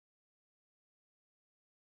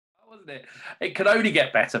Wasn't it? It can only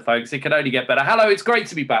get better, folks. It can only get better. Hello, it's great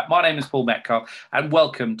to be back. My name is Paul Metcalf, and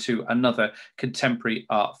welcome to another Contemporary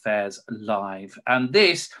Art Fairs Live. And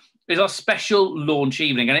this is our special launch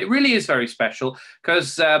evening, and it really is very special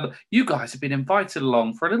because you guys have been invited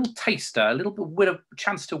along for a little taster, a little bit of a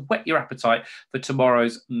chance to whet your appetite for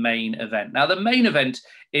tomorrow's main event. Now, the main event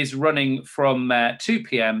is running from 2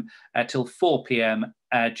 p.m. Till 4 p.m.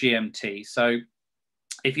 GMT. So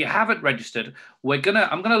if you haven't registered, I'm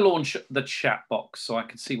gonna launch the chat box so I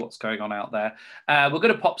can see what's going on out there. We're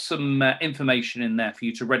gonna pop some information in there for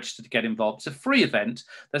you to register to get involved. It's a free event.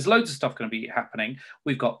 There's loads of stuff gonna be happening.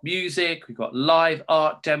 We've got music, we've got live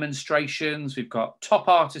art demonstrations, we've got top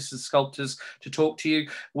artists and sculptors to talk to you.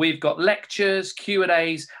 We've got lectures,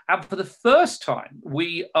 Q&As, and for the first time,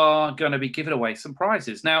 we are gonna be giving away some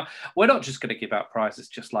prizes. Now, we're not just gonna give out prizes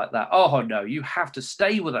just like that. Oh no, you have to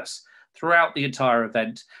stay with us throughout the entire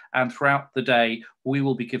event, and throughout the day we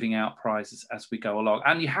will be giving out prizes as we go along,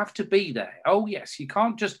 and you have to be there. Oh yes, you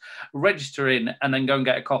can't just register in and then go and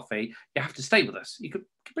get a coffee. You have to stay with us. You could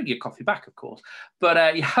bring your coffee back, of course,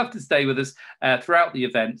 but you have to stay with us throughout the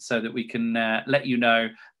event so that we can let you know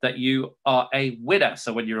that you are a winner.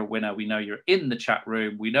 So when you're a winner, we know you're in the chat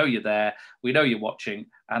room, we know you're there, we know you're watching,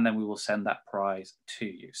 and then we will send that prize to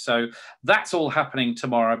you. So that's all happening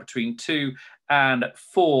tomorrow between 2 and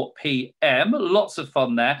 4 p.m. Lots of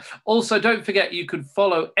fun there. Also, don't forget you can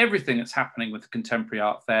follow everything that's happening with the Contemporary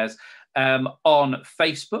Art Fairs on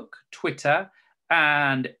Facebook, Twitter,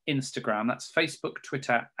 and Instagram. That's Facebook,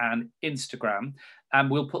 Twitter, and Instagram. And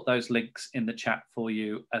we'll put those links in the chat for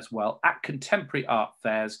you as well at Contemporary Art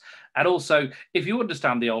Fairs. And also, if you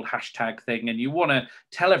understand the old hashtag thing and you want to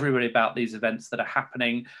tell everybody about these events that are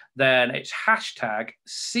happening, then it's hashtag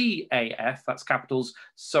CAF, that's capitals,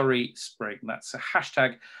 Surrey Spring. That's a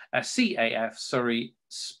hashtag CAF Surrey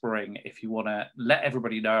Spring if you want to let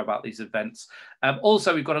everybody know about these events.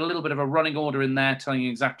 Also, we've got a little bit of a running order in there telling you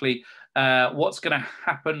exactly what's going to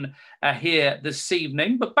happen here this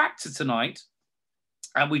evening. But back to tonight.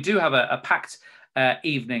 And we do have a packed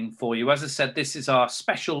evening for you. As I said, this is our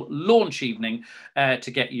special launch evening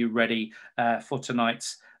to get you ready for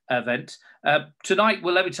tonight's event. Tonight,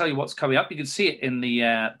 well, let me tell you what's coming up. You can see it in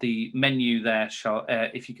the menu there,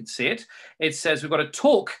 if you can see it. It says we've got a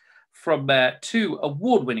talk from two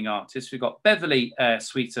award-winning artists. We've got Beverley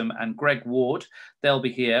Sweetman and Greg Ward. They'll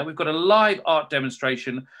be here. We've got a live art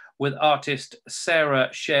demonstration with artist Sarah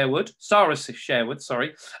Sherwood,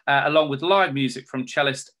 along with live music from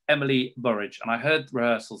cellist Emily Burridge. And I heard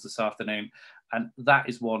rehearsals this afternoon, and that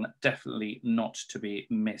is one definitely not to be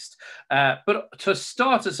missed. But to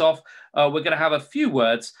start us off, we're going to have a few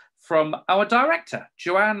words from our director,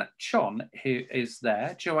 Joanne Chon, who is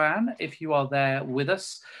there. Joanne, if you are there with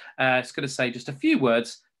us, it's going to say just a few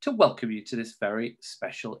words to welcome you to this very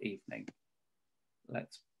special evening.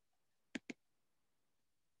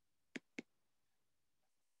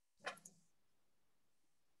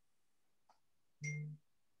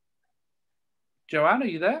 Joanne, are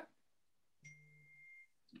you there?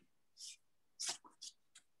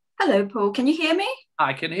 Hello, Paul. Can you hear me?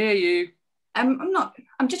 I can hear you.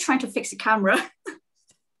 I'm just trying to fix the camera.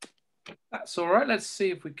 That's all right. Let's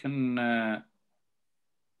see if we can. Well,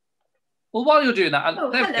 while you're doing that,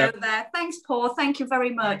 hello there. Thanks, Paul. Thank you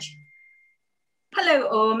very much. Hello,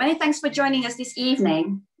 all. Many thanks for joining us this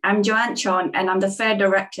evening. I'm Joanne Chon, and I'm the Fair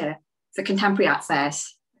Director for Contemporary Art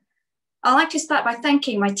Fairs. I'd like to start by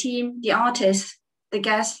thanking my team, the artists, the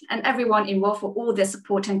guests, and everyone involved for all their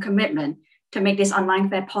support and commitment to make this online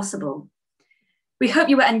fair possible. We hope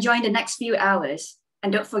you will enjoy the next few hours,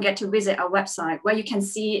 and don't forget to visit our website where you can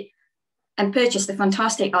see and purchase the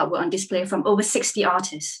fantastic artwork on display from over 60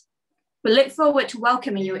 artists. We look forward to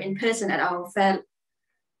welcoming you in person at our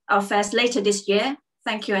fairs later this year.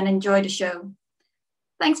 Thank you and enjoy the show.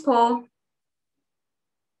 Thanks, Paul.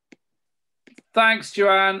 Thanks,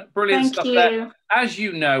 Joanne. Brilliant stuff there. As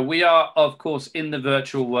you know, we are, of course, in the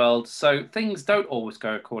virtual world, so things don't always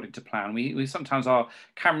go according to plan. We sometimes our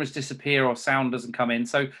cameras disappear or sound doesn't come in,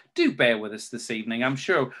 so do bear with us this evening. I'm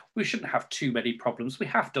sure we shouldn't have too many problems. We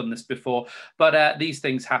have done this before, but these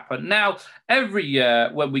things happen. Now, every year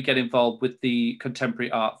when we get involved with the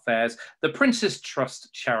Contemporary Art Fairs, the Prince's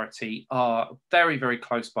Trust charity are very, very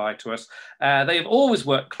close by to us. They have always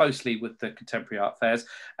worked closely with the Contemporary Art Fairs.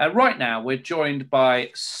 Right now, we're joined by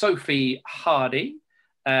Sophie Hardy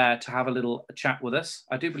to have a little chat with us.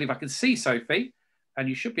 I do believe I can see Sophie, and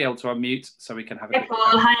you should be able to unmute so we can have a Hey, Paul.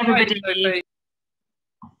 Hi, everybody.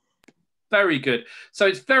 Hi, very good. So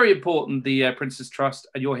it's very important, the Prince's Trust,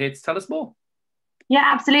 and you're here to tell us more. Yeah,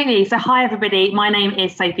 absolutely. So hi, everybody. My name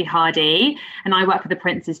is Sophie Hardy and I work for the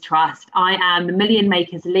Prince's Trust. I am the Million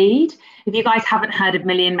Makers lead. If you guys haven't heard of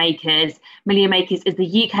Million Makers is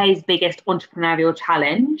the UK's biggest entrepreneurial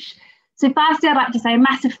challenge. So firstly, I'd like to say a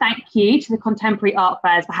massive thank you to the Contemporary Art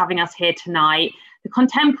Fairs for having us here tonight. The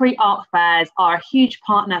Contemporary Art Fairs are a huge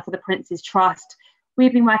partner for the Prince's Trust.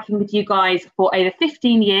 We've been working with you guys for over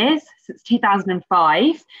 15 years, since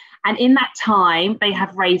 2005. And in that time, they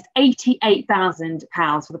have raised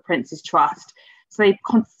 £88,000 for the Prince's Trust. So they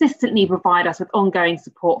consistently provide us with ongoing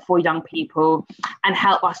support for young people and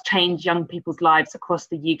help us change young people's lives across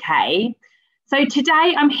the UK. So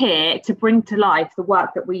today I'm here to bring to life the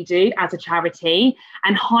work that we do as a charity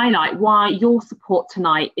and highlight why your support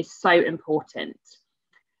tonight is so important.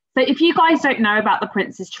 So if you guys don't know about the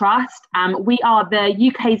Prince's Trust, we are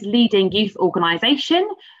the UK's leading youth organisation.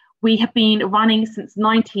 We have been running since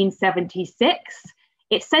 1976.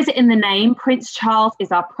 It says it in the name. Prince Charles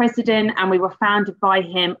is our president and we were founded by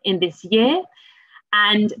him in this year.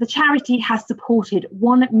 And the charity has supported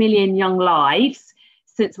 1 million young lives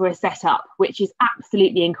since we're set up, which is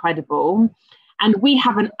absolutely incredible. And we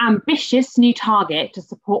have an ambitious new target to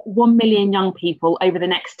support 1 million young people over the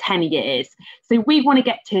next 10 years. So we want to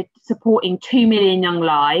get to supporting 2 million young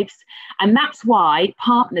lives. And that's why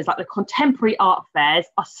partners like the Contemporary Art Fairs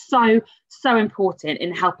are so important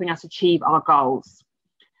in helping us achieve our goals.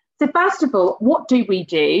 So first of all, what do?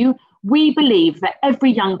 We believe that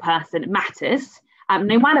every young person matters,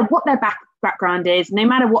 no matter what their background is, no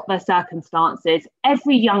matter what their circumstances.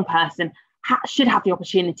 Every young person should have the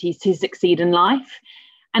opportunities to succeed in life.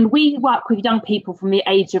 And we work with young people from the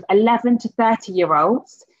age of 11 to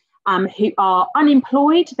 30-year-olds who are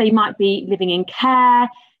unemployed. They might be living in care.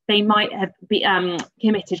 They might have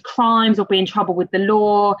committed crimes or be in trouble with the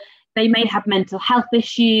law. They may have mental health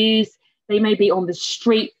issues. They may be on the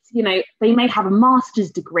streets. You know, they may have a master's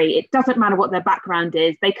degree. It doesn't matter what their background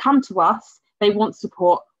is. They come to us. They want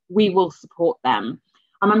support. We will support them.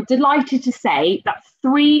 And I'm delighted to say that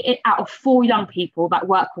 3 out of 4 young people that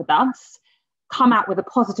work with us come out with a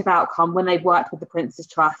positive outcome when they've worked with the Prince's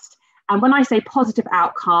Trust. And when I say positive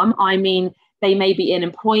outcome, I mean they may be in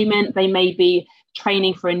employment, they may be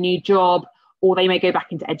training for a new job, or they may go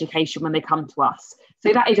back into education when they come to us.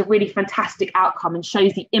 So that is a really fantastic outcome and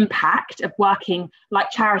shows the impact of working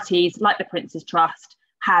like charities like the Prince's Trust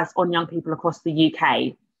has on young people across the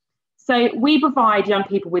UK. So we provide young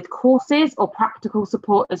people with courses or practical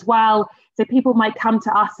support as well. So people might come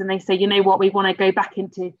to us and they say, you know what, we want to go back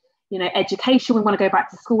into, education. We want to go back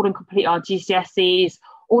to school and complete our GCSEs.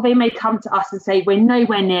 Or they may come to us and say, we're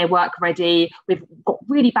nowhere near work ready. We've got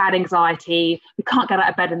really bad anxiety. We can't get out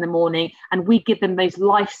of bed in the morning. And we give them those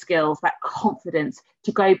life skills, that confidence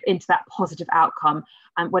to go into that positive outcome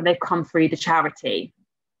when they've come through the charity.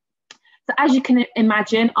 So as you can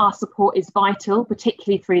imagine, our support is vital,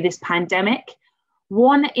 particularly through this pandemic.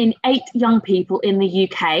 1 in 8 young people in the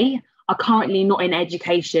UK are currently not in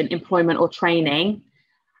education, employment or training.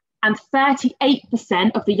 And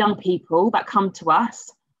 38% of the young people that come to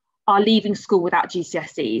us are leaving school without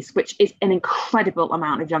GCSEs, which is an incredible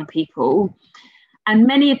amount of young people. And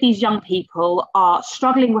many of these young people are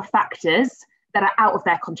struggling with factors that are out of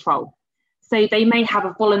their control. So they may have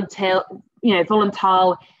a volatile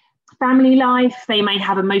family life, they may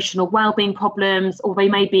have emotional well-being problems, or they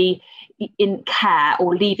may be in care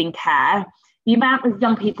or leaving care. The amount of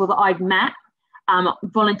young people that I've met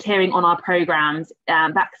volunteering on our programs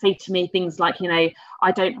that say to me things like,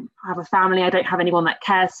 I don't have a family, I don't have anyone that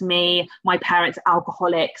cares for me, my parents are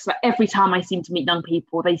alcoholics. But every time I seem to meet young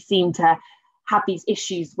people, they seem to have these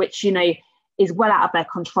issues which, is well out of their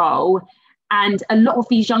control. And a lot of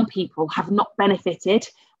these young people have not benefited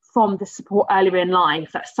from the support earlier in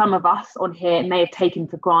life that some of us on here may have taken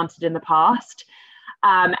for granted in the past.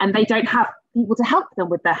 And they don't have people to help them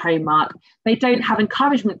with their homework. They don't have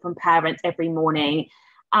encouragement from parents every morning.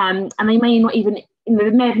 And they may not even, they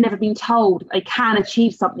may have never been told they can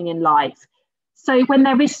achieve something in life. So when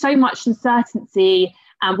there is so much uncertainty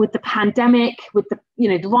with the pandemic, with the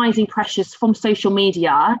rising pressures from social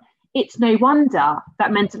media, it's no wonder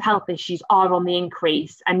that mental health issues are on the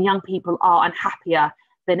increase and young people are unhappier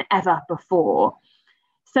than ever before.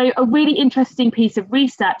 So a really interesting piece of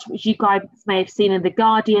research, which you guys may have seen in The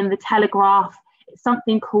Guardian, The Telegraph, it's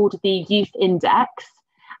something called the Youth Index.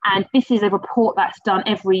 And this is a report that's done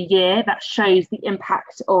every year that shows the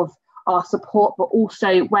impact of our support, but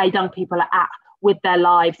also where young people are at with their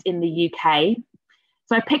lives in the UK.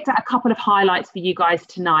 So I picked out a couple of highlights for you guys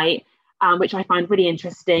tonight, which I find really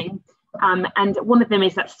interesting. And one of them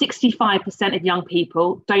is that 65% of young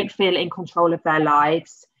people don't feel in control of their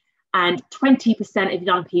lives. And 20% of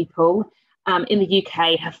young people in the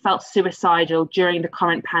UK have felt suicidal during the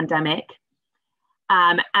current pandemic.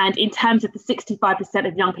 And in terms of the 65%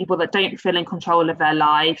 of young people that don't feel in control of their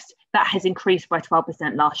lives, that has increased by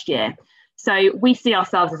 12% last year. So we see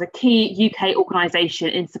ourselves as a key UK organisation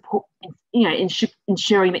in support,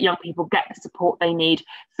 ensuring that young people get the support they need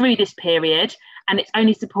through this period. And it's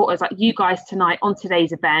only supporters like you guys tonight on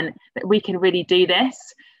today's event that we can really do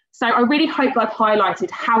this. So I really hope I've highlighted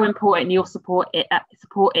how important your support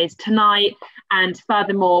is tonight, and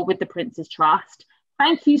furthermore with the Prince's Trust.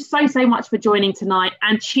 Thank you so much for joining tonight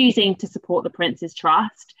and choosing to support the Prince's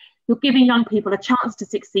Trust. You're giving young people a chance to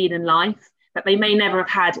succeed in life that they may never have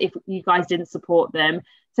had if you guys didn't support them.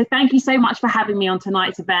 So thank you so much for having me on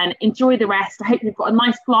tonight's event. Enjoy the rest. I hope you've got a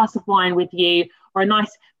nice glass of wine with you or a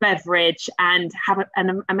nice beverage, and have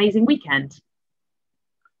an amazing weekend.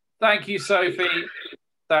 Thank you, Sophie.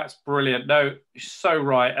 That's brilliant. No, so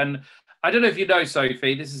right. And I don't know if you know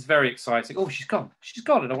Sophie, this is very exciting. Oh, she's gone. She's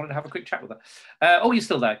gone, and I wanted to have a quick chat with her. Oh, you're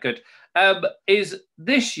still there. Good. Is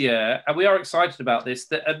this year, and we are excited about this,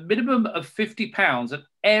 that a minimum of £50 of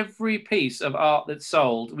every piece of art that's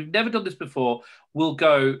sold, we've never done this before,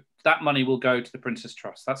 that money will go to the Prince's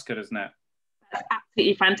Trust. That's good, isn't it? That's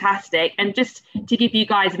absolutely fantastic. And just to give you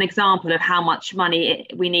guys an example of how much money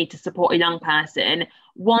we need to support a young person,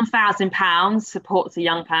 £1,000 supports a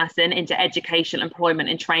young person into education, employment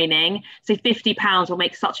and training. So £50 will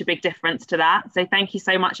make such a big difference to that. So thank you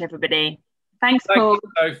so much, everybody. Thanks, Paul. Thank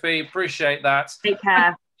you, Sophie. Appreciate that. Take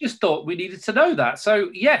care. I just thought we needed to know that.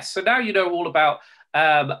 So yes, so now you know all about.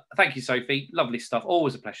 Thank you, Sophie. Lovely stuff.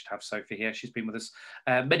 Always a pleasure to have Sophie here. She's been with us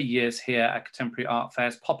many years here at Contemporary Art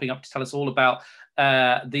Fairs, popping up to tell us all about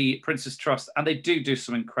the Prince's Trust, and they do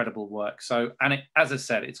some incredible work. So, and as I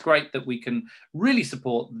said, it's great that we can really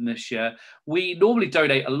support them this year. We normally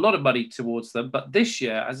donate a lot of money towards them, but this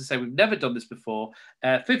year, as I say, we've never done this before.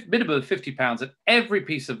 Minimum of £50 at every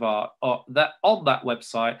piece of art that on that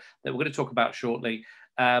website that we're going to talk about shortly.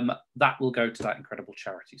 That will go to that incredible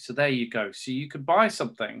charity. So there you go. So you can buy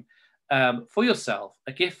something for yourself,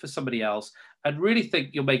 a gift for somebody else, and really think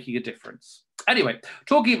you're making a difference. Anyway,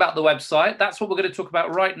 talking about the website, that's what we're going to talk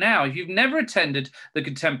about right now. If you've never attended the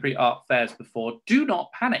Contemporary Art Fairs before, do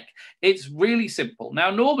not panic. It's really simple.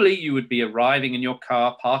 Now, normally you would be arriving in your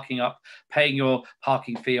car, parking up, paying your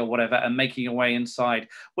parking fee or whatever, and making your way inside.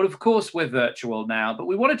 Well, of course, we're virtual now, but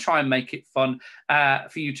we want to try and make it fun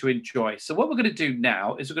for you to enjoy. So what we're going to do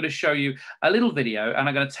now is we're going to show you a little video, and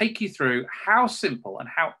I'm going to take you through how simple and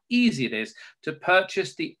how easy it is to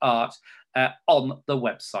purchase the art on the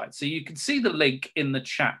website. So you can see the link in the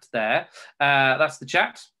chat there. That's the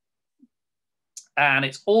chat. And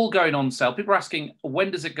it's all going on sale. People are asking, when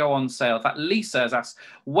does it go on sale? In fact, Lisa has asked,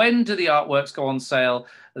 when do the artworks go on sale?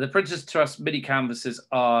 The Prince's Trust mini canvases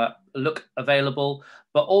look available,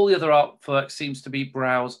 but all the other artwork seems to be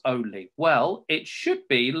browse only. Well, it should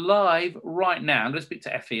be live right now. I'm going to speak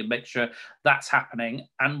to Effie and make sure that's happening.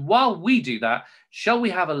 And while we do that, shall we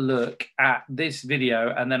have a look at this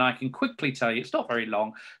video, and then I can quickly tell you, it's not very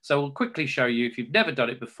long, so we'll quickly show you, if you've never done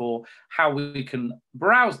it before, how we can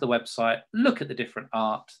browse the website, look at the different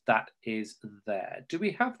art that is there. Do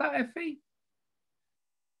we have that, Effie?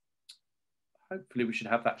 Hopefully we should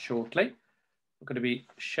have that shortly. We're going to be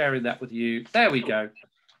sharing that with you. There we go.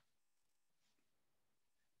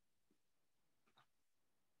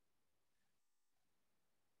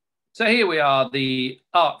 So here we are, the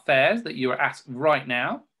art fairs that you are at right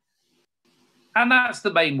now. And that's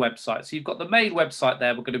the main website. So you've got the main website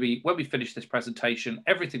there. We're going to be, when we finish this presentation,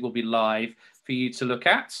 everything will be live for you to look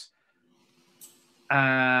at.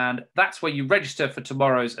 And that's where you register for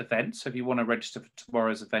tomorrow's event. So if you want to register for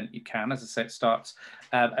tomorrow's event, you can. As I said, it starts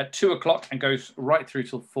at 2 o'clock and goes right through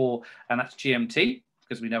till 4, and that's GMT,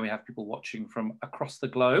 because we know we have people watching from across the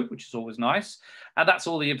globe, which is always nice. And that's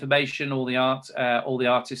all the information, all the art, all the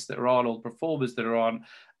artists that are on, all the performers that are on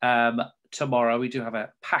tomorrow. We do have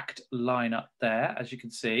a packed lineup there, as you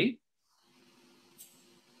can see.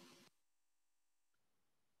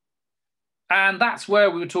 And that's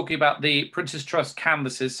where we were talking about the Prince's Trust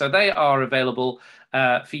canvases. So they are available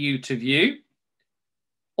for you to view.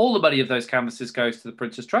 All the money of those canvases goes to the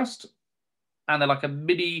Prince's Trust, and they're like a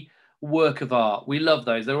mini work of art. We love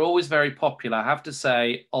those. They're always very popular. I have to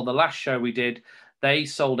say, on the last show we did, they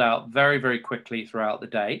sold out very, very quickly throughout the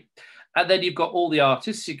day. And then you've got all the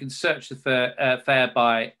artists. You can search the fair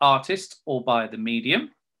by artist or by the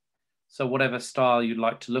medium. So whatever style you'd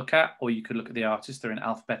like to look at, or you could look at the artists. They're in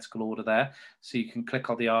alphabetical order there. So you can click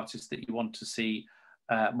on the artist that you want to see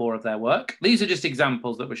more of their work. These are just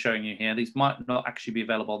examples that we're showing you here. These might not actually be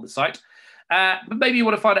available on the site. But maybe you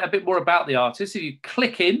want to find out a bit more about the artist. If you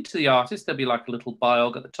click into the artist, there'll be like a little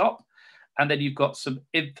biog at the top. And then you've got some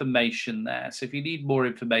information there. So if you need more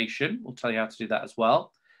information, we'll tell you how to do that as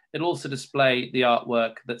well. It'll also display the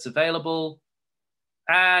artwork that's available.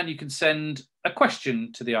 And you can send a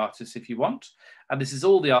question to the artist if you want. And this is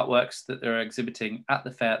all the artworks that they're exhibiting at the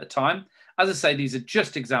fair at the time. As I say, these are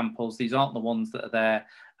just examples. These aren't the ones that are there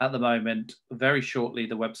at the moment. Very shortly,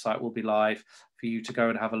 the website will be live for you to go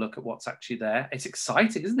and have a look at what's actually there. It's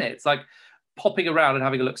exciting, isn't it? It's like popping around and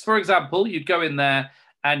having a look. So for example, you'd go in there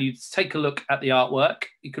and you'd take a look at the artwork.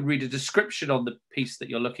 You can read a description on the piece that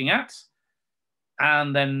you're looking at.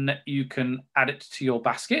 And then you can add it to your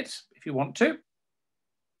basket if you want to.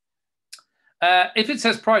 If it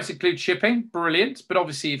says price includes shipping, brilliant. But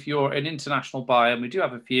obviously, if you're an international buyer, and we do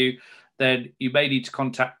have a few, then you may need to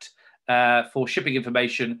contact for shipping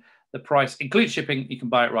information. The price includes shipping. You can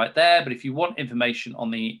buy it right there. But if you want information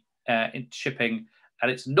on the shipping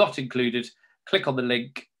and it's not included, click on the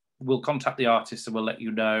link. We'll contact the artist and we'll let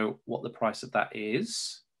you know what the price of that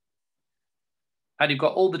is. And you've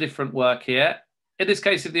got all the different work here. In this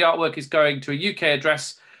case, if the artwork is going to a UK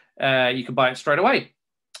address, you can buy it straight away.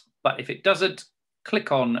 But if it doesn't,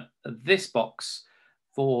 click on this box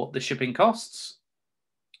for the shipping costs.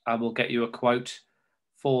 I will get you a quote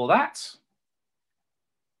for that.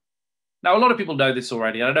 Now, a lot of people know this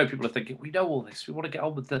already. I know people are thinking, we know all this. We want to get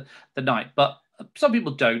on with the night. But some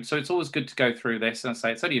people don't. So it's always good to go through this. And I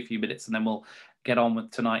say it's only a few minutes and then we'll get on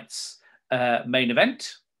with tonight's main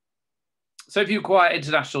event. So if you require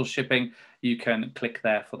international shipping, you can click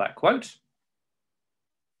there for that quote.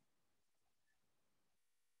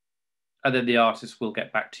 And then the artist will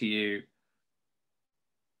get back to you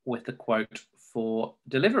with the quote for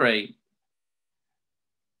delivery.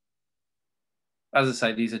 As I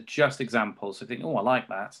say, these are just examples. So think, oh, I like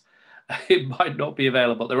that. It might not be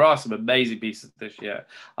available. There are some amazing pieces this year.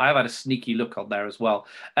 I have had a sneaky look on there as well.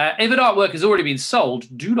 If an artwork has already been sold,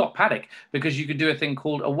 do not panic, because you can do a thing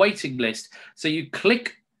called a waiting list. So you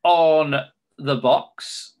click on the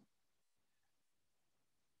box,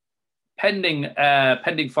 pending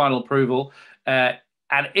final approval.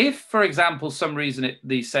 And if, for example, some reason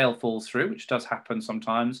the sale falls through, which does happen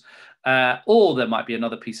sometimes, or there might be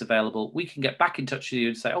another piece available, we can get back in touch with you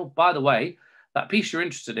and say, oh, by the way, that piece you're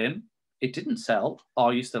interested in, it didn't sell.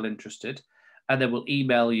 Are you still interested? And then we'll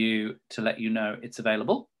email you to let you know it's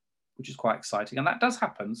available, which is quite exciting. And that does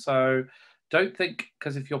happen. So don't think,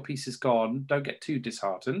 because if your piece is gone, don't get too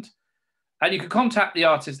disheartened. And you can contact the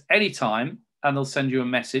artist anytime and they'll send you a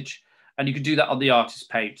message. And you can do that on the artist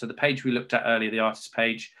page. So the page we looked at earlier, the artist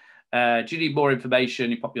page. Do you need more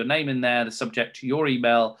information? You pop your name in there, the subject, your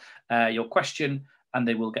email, your question, and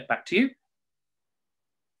they will get back to you.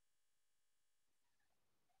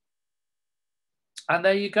 And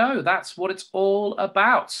there you go. That's what it's all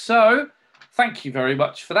about. So thank you very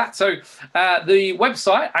much for that. So the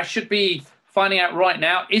website, I should be finding out right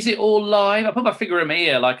now, is it all live? I put my finger in my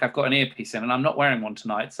ear like I've got an earpiece in and I'm not wearing one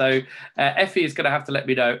tonight. So Effie is going to have to let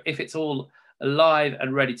me know if it's all live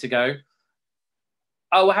and ready to go.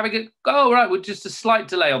 Oh, we're having right, we're just a slight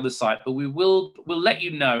delay on the site, but we'll let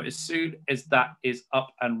you know as soon as that is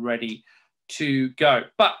up and ready to go.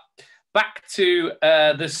 But back to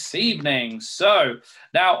this evening. So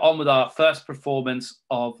now on with our first performance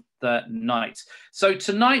of the night. So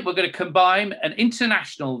tonight we're going to combine an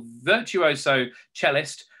international virtuoso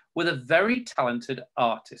cellist with a very talented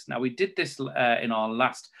artist. Now we did this in our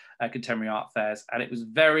last contemporary art fairs and it was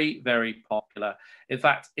very, very popular. In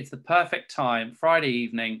fact, it's the perfect time, Friday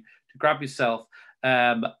evening, to grab yourself,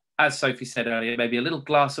 as Sophie said earlier, maybe a little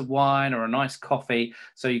glass of wine or a nice coffee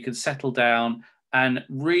so you can settle down and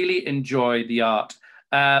really enjoy the art.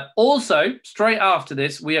 Also, straight after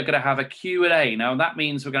this, we are going to have a Q&A. Now, that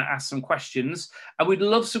means we're going to ask some questions, and we'd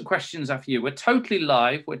love some questions after you. We're totally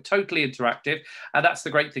live. We're totally interactive, and that's the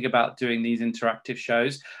great thing about doing these interactive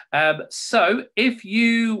shows. So if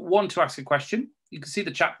you want to ask a question, you can see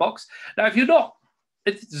the chat box. Now, if you're not,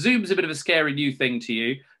 if Zoom's a bit of a scary new thing to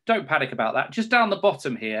you, don't panic about that. Just down the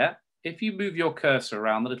bottom here, if you move your cursor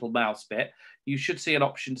around the little mouse bit, you should see an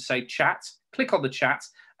option to say chat. Click on the chat,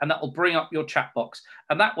 and that will bring up your chat box.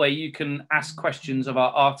 And that way you can ask questions of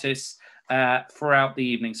our artists throughout the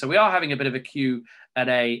evening. So we are having a bit of a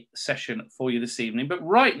Q&A session for you this evening. But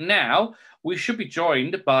right now, we should be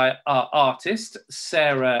joined by our artist,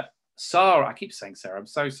 Sarah, I keep saying Sarah, I'm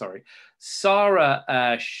so sorry.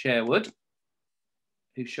 Sarah Sherwood,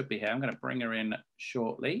 who should be here. I'm going to bring her in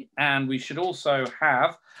shortly. And we should also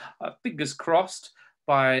have, fingers crossed,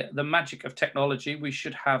 by the magic of technology, we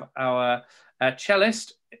should have our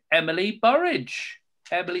cellist, Emily Burridge.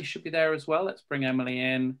 Emily should be there as well. Let's bring Emily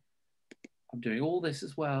in. I'm doing all this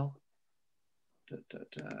as well. We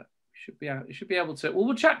You should be able to. Well,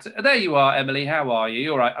 we'll chat. There you are, Emily. How are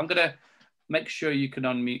you? All right. I'm going to make sure you can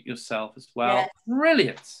unmute yourself as well. Yes.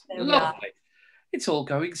 Brilliant. Lovely. It's all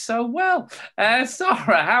going so well.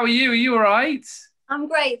 Sarah, how are you? Are you all right? I'm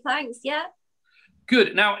great, thanks. Yeah.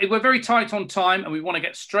 Good. Now, we're very tight on time and we want to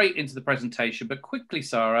get straight into the presentation. But quickly,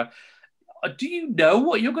 Sarah, do you know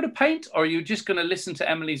what you're going to paint, or are you just going to listen to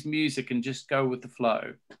Emily's music and just go with the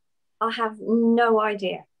flow? I have no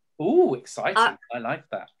idea. Oh, exciting. I like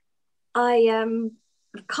that. I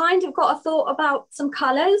kind of got a thought about some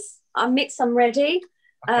colours. I mixed some ready.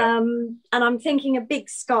 Okay. And I'm thinking a big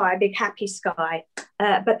sky, a big happy sky.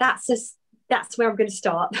 But that's where I'm going to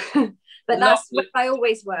start. But that's where I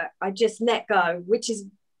always work. I just let go, which is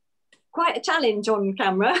quite a challenge on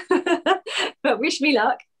camera. But wish me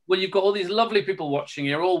luck. Well, you've got all these lovely people watching.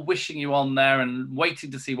 You're all wishing you on there and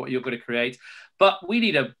waiting to see what you're going to create. But we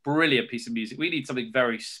need a brilliant piece of music. We need something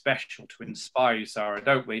very special to inspire you, Sarah,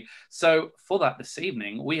 don't we? So for that this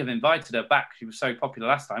evening, we have invited her back. She was so popular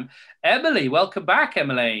last time. Emily, welcome back,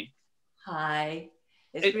 Emily. Hi.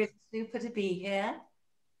 It's really super to be here.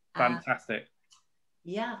 Fantastic.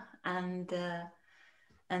 Yeah, and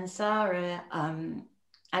Sarah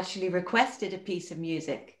actually requested a piece of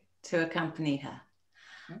music to accompany her.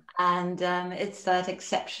 And it's that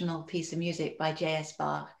exceptional piece of music by J.S.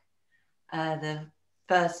 Bach, the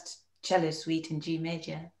first cello suite in G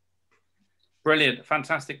major. Brilliant,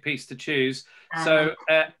 fantastic piece to choose. So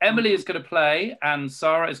Emily is going to play and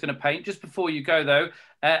Sarah is going to paint. Just before you go though,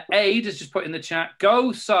 Aid has just put in the chat,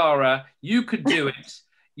 go Sarah, you could do it.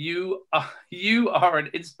 You are an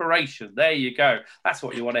inspiration. There you go. That's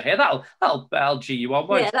what you want to hear. That'll G you on,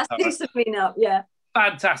 won't it? Yeah, that's something up, yeah.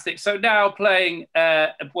 Fantastic. So now playing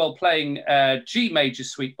G major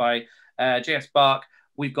suite by J.S. Bach.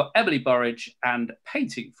 We've got Emily Burridge, and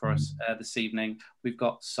painting for us this evening, we've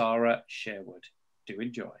got Sarah Sherwood. Do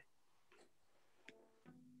enjoy.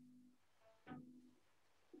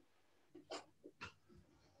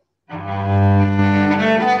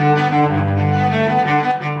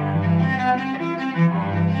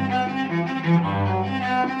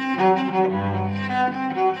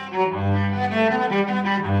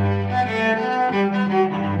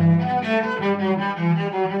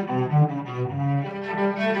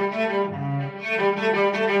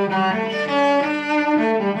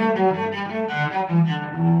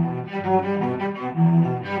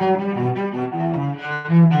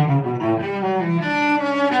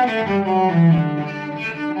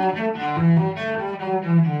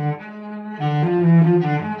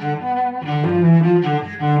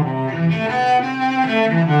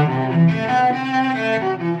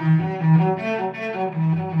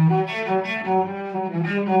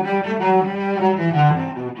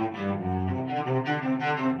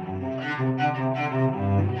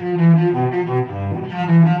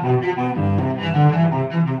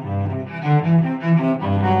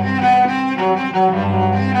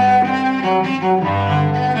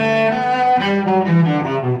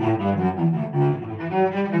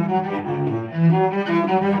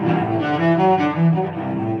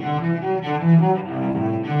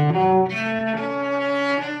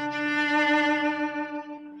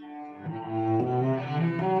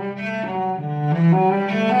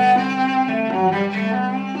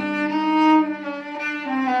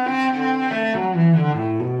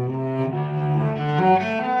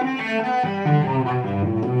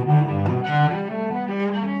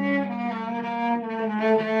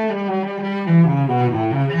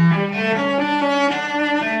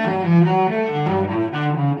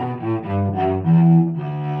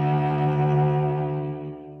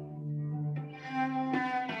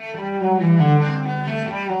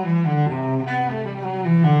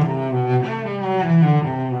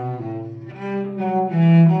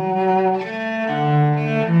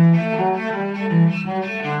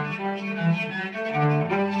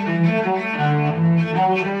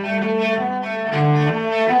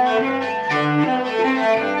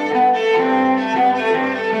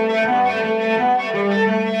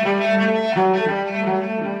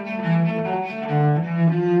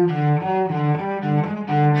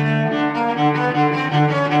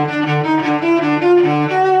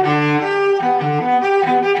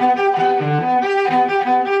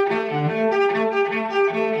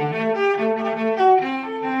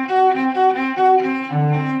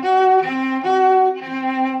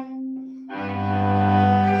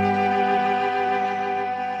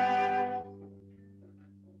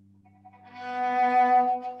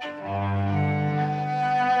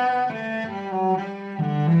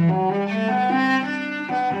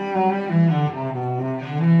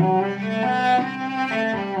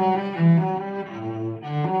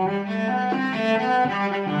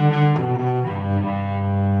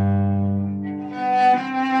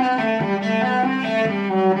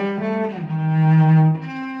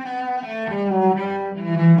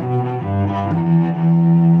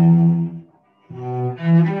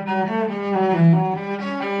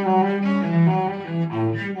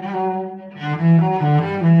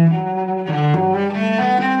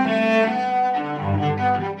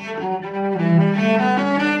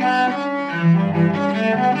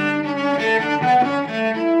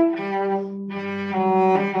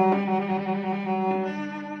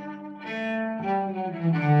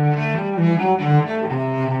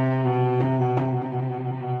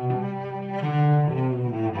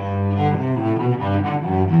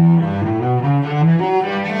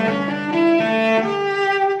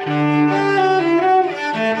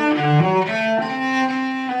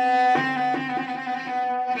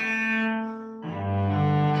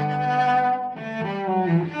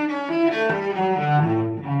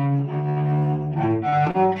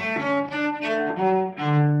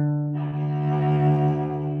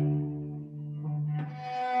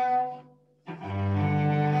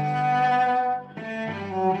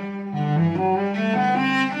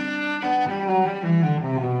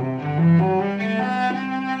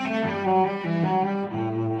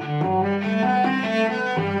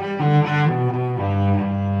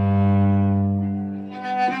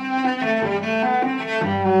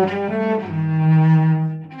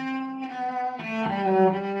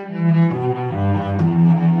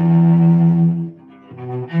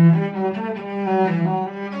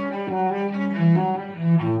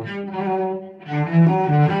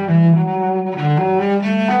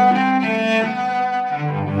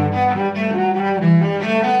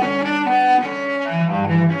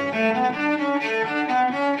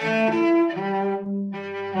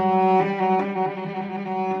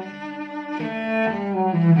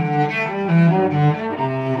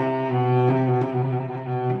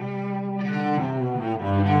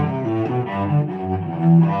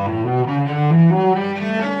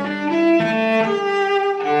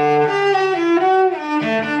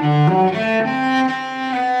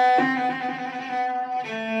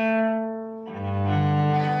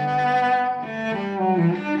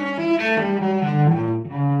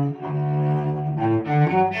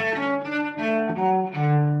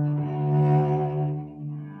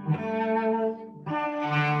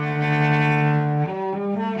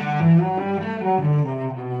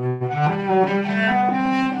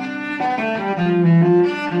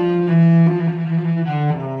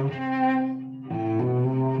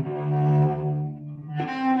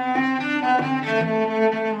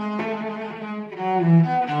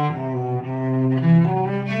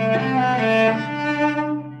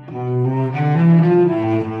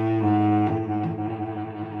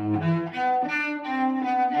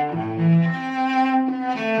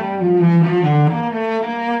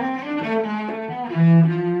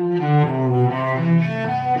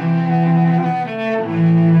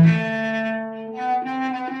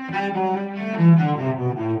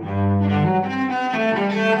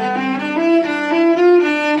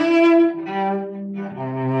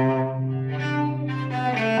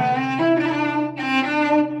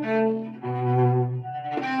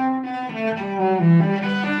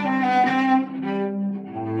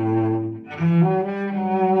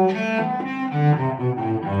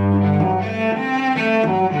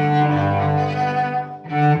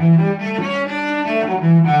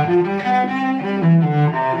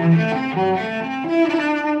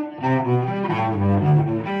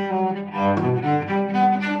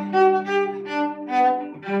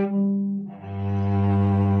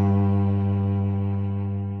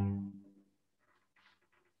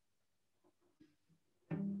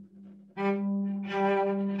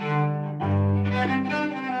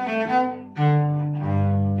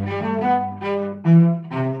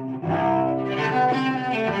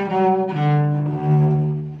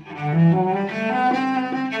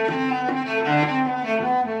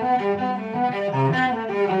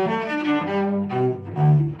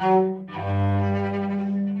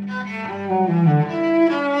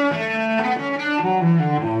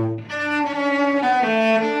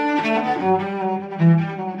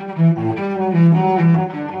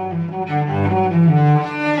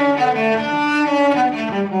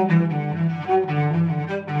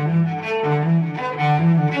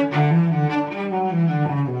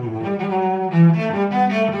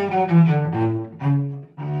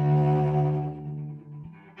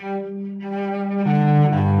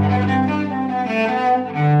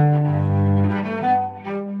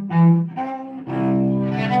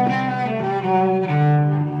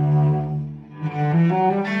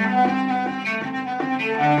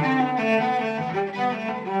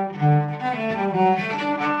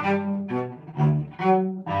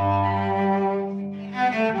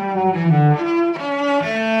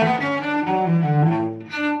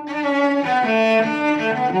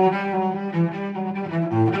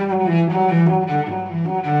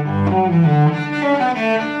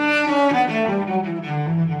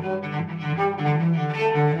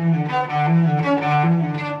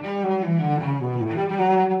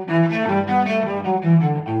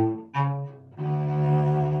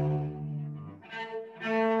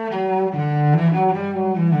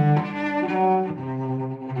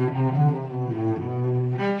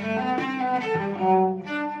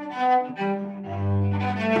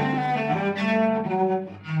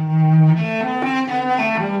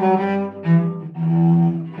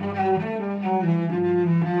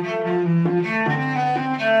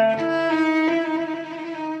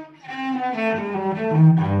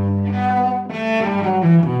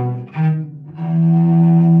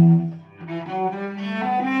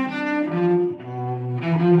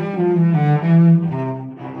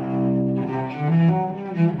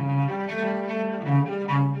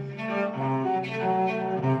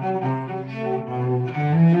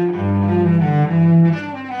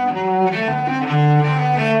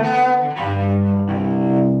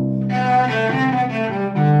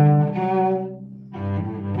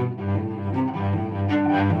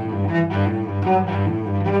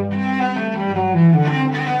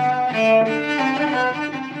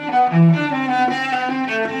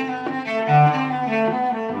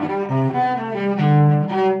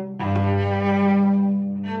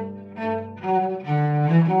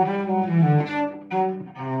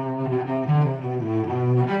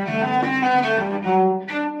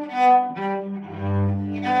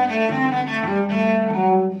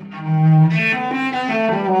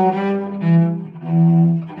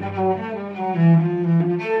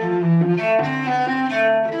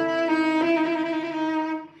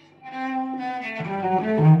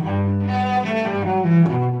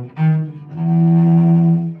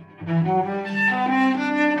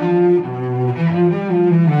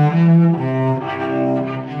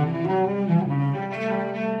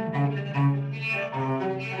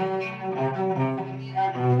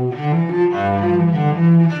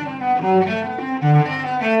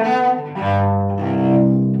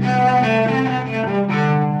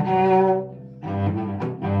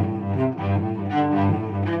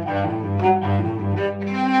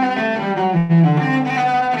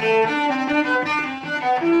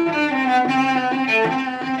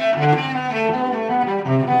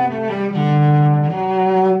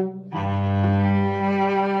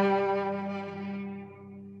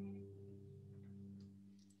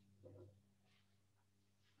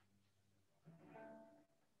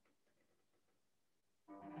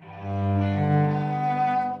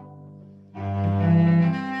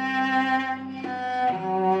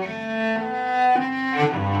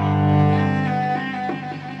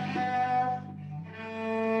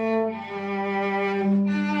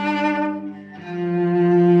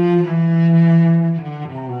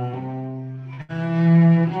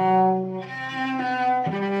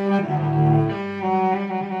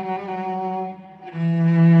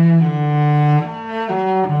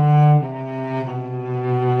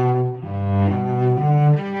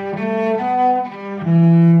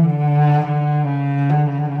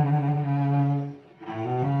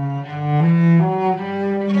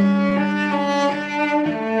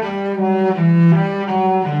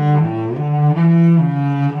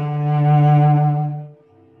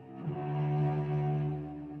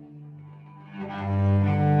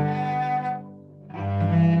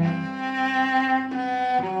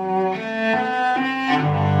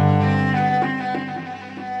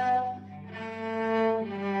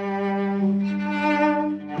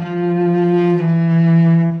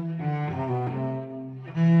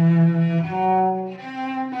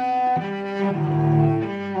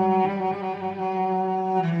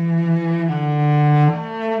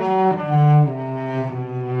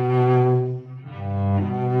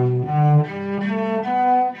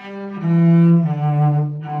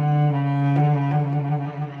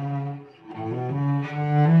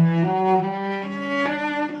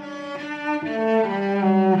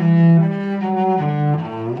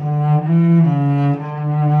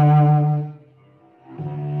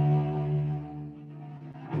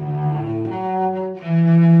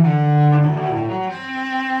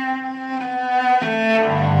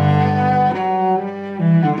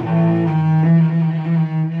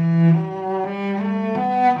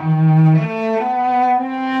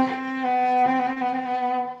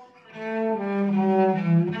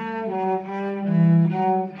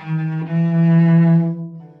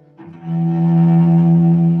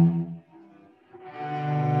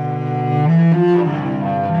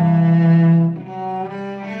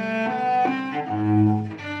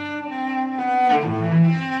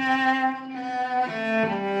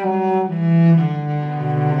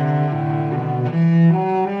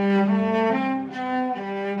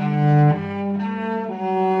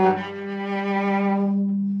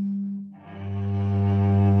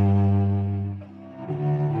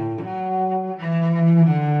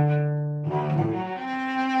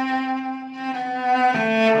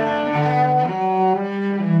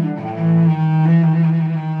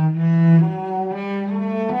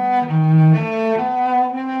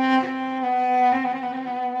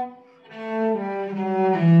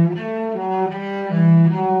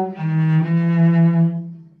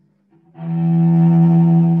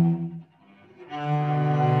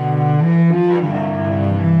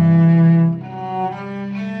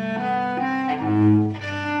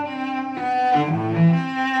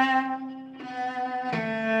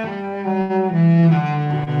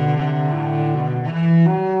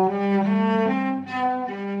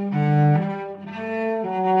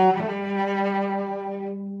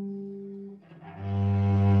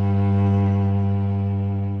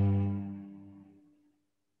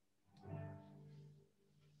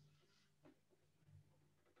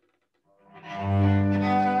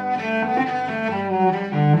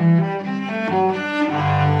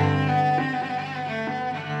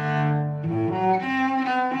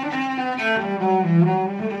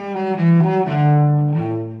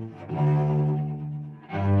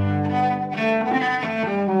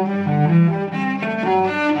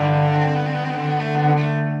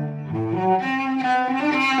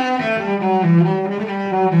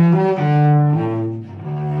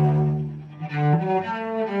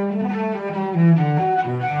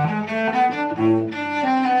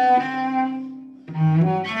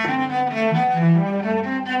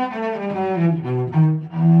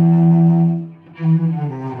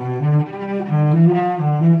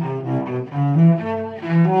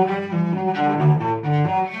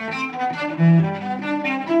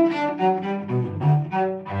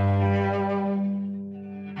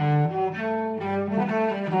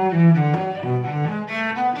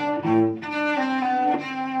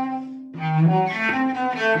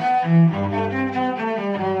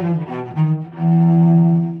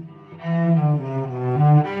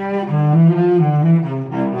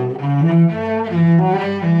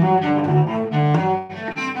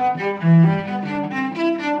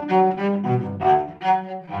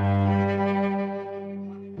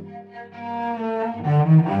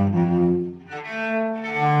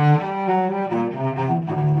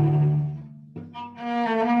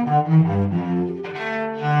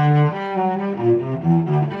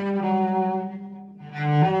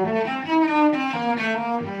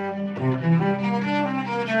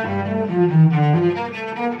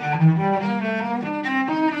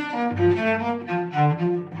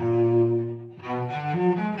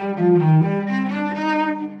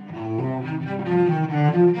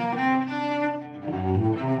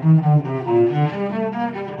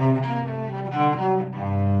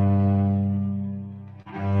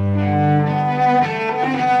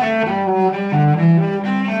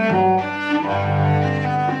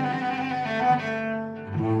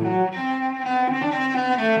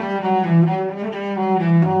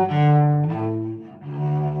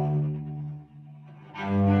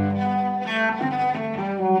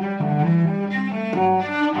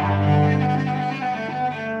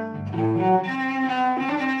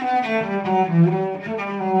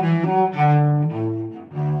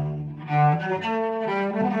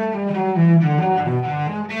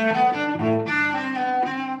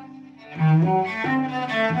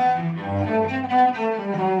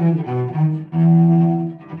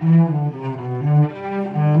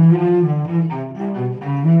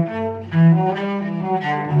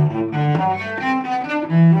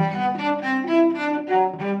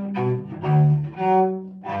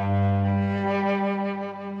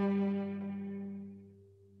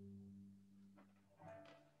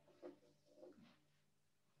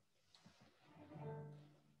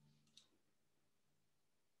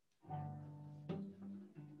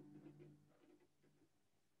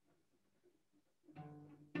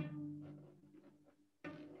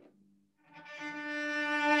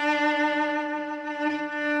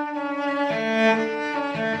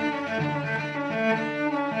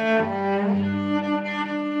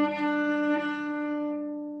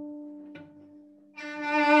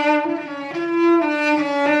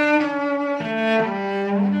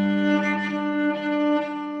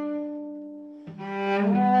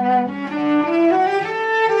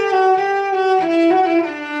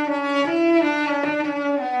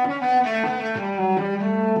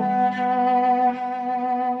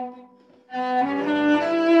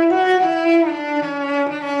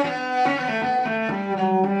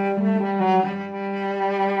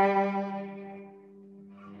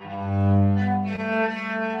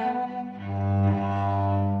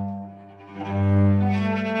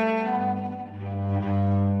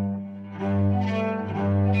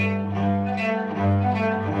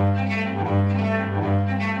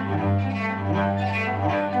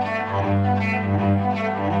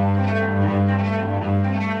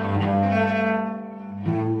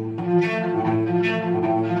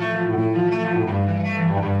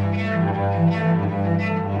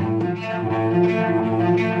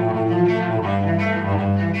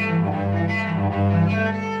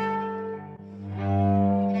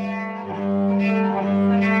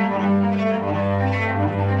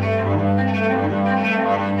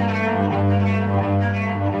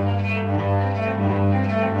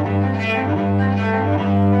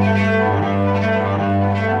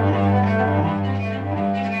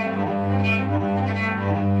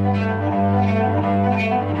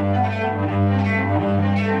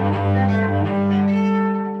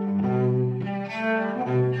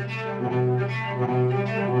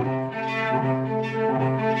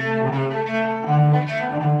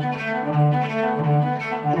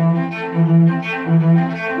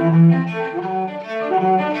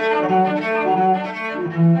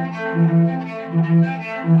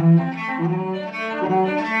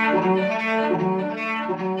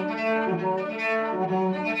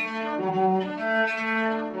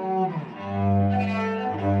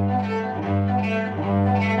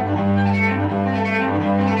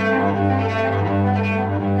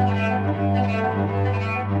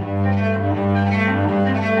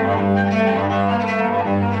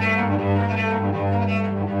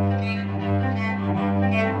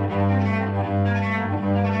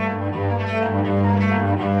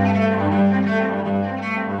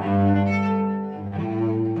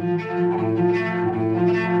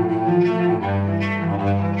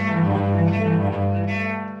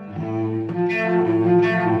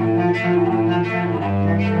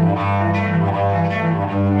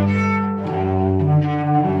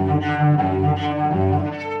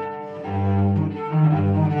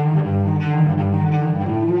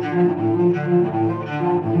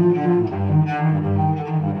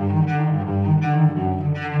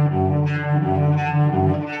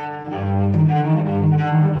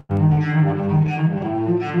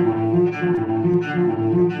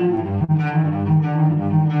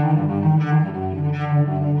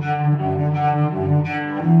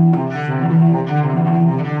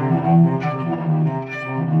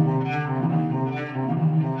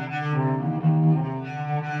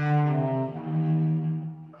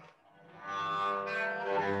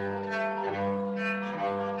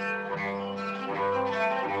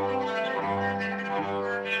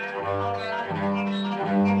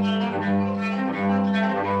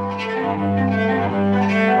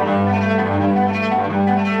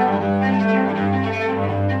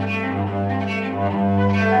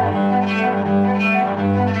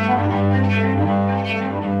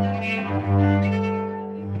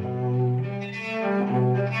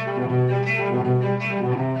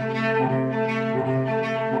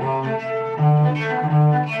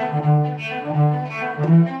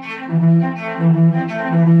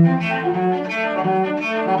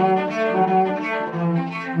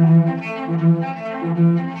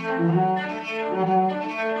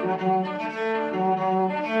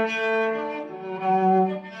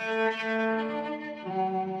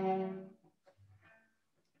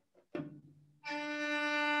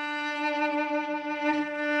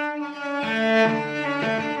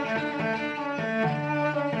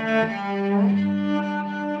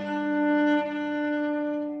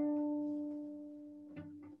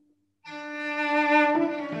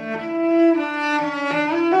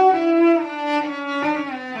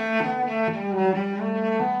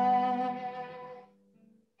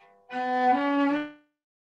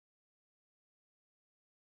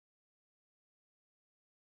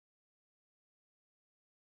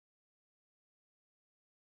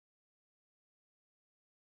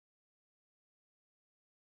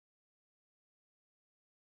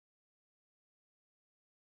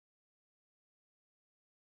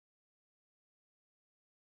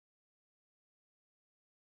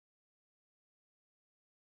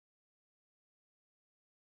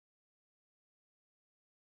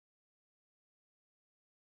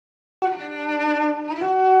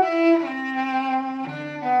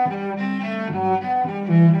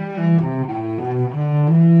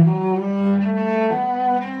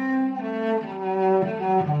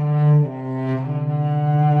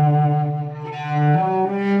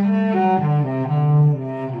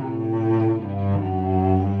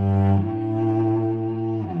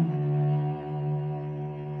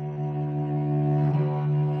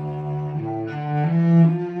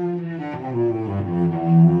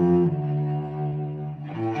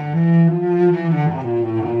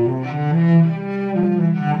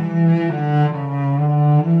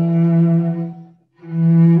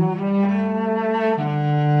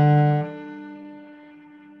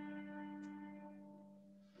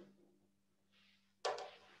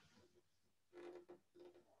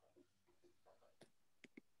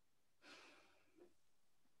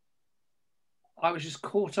 I was just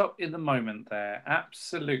caught up in the moment there.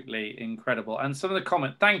 Absolutely incredible. And some of the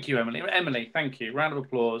comment, thank you, Emily. Emily, thank you. Round of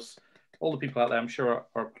applause. All the people out there, I'm sure,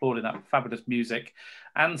 are applauding that fabulous music.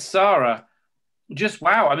 And Sarah, just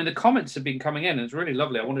wow. I mean, the comments have been coming in. It's really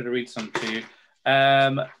lovely. I wanted to read some to you.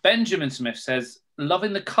 Benjamin Smith says,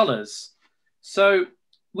 loving the colours. So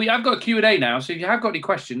I've got a Q&A now. So if you have got any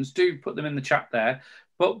questions, do put them in the chat there.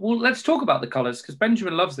 But let's talk about the colours because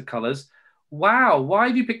Benjamin loves the colours. Wow, why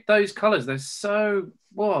have you picked those colours? They're so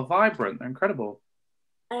vibrant. They're incredible.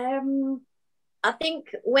 I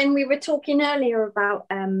think when we were talking earlier about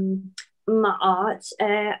my art,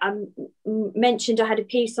 I mentioned I had a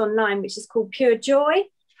piece online which is called Pure Joy,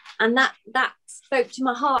 and that spoke to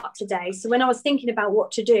my heart today. So when I was thinking about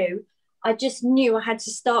what to do, I just knew I had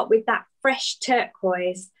to start with that fresh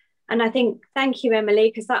turquoise. And I think, thank you, Emily,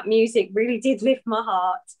 because that music really did lift my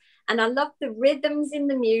heart. And I love the rhythms in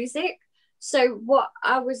the music. So what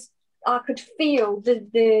I could feel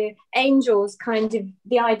the angels, kind of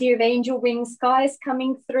the idea of angel wing skies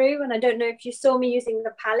coming through. And I don't know if you saw me using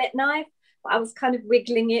the palette knife, but I was kind of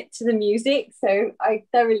wiggling it to the music. So I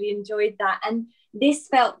thoroughly enjoyed that. And this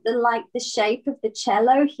felt like the shape of the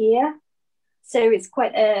cello here. So it's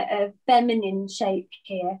quite a feminine shape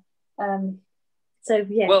here. So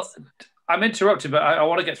yes. Well, I'm interrupted, but I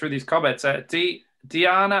want to get through these comments.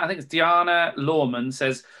 Diana, I think it's Diana Lawman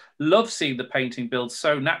says, love seeing the painting build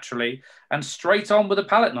so naturally and straight on with a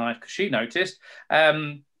palette knife, because she noticed.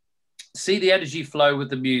 See the energy flow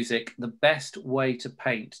with the music, the best way to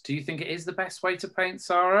paint. Do you think it is the best way to paint,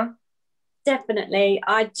 Sarah? Definitely.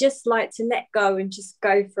 I just like to let go and just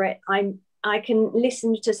go for it. I can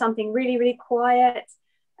listen to something really, really quiet.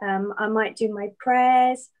 I might do my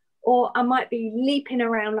prayers, or I might be leaping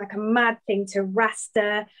around like a mad thing to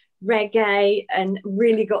raster, reggae and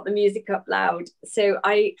really got the music up loud. So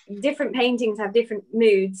different paintings have different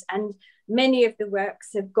moods, and many of the works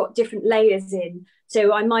have got different layers in.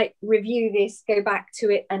 So I might review this, go back to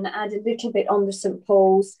it and add a little bit on the St.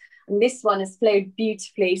 Paul's. And this one has flowed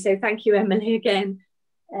beautifully. So thank you, Emily, again.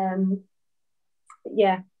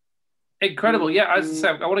 Yeah. Incredible. Yeah, as I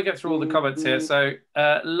said, I want to get through all the comments here. So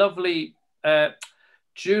lovely.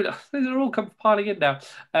 Julie, these are all compiling in now.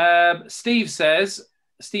 Steve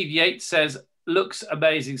Yates says, looks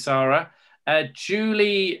amazing, Sarah.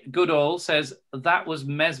 Julie Goodall says, that was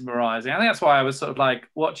mesmerizing. I think that's why I was sort of like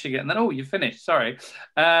watching it and then, oh, you finished. Sorry.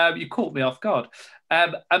 You caught me off guard.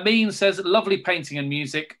 Amin says, lovely painting and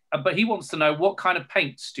music, but he wants to know, what kind of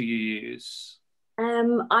paints do you use?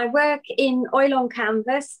 I work in oil on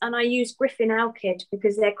canvas, and I use Griffin Alkyd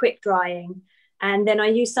because they're quick drying. And then I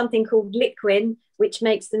use something called Liquin, which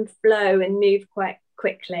makes them flow and move quite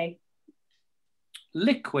quickly.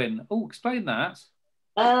 Liquin? Oh, explain that.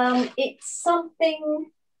 It's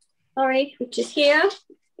something, sorry, which is here.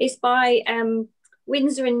 It's by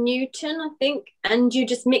Winsor and Newton, I think. And you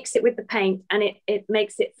just mix it with the paint and it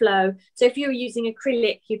makes it flow. So if you're using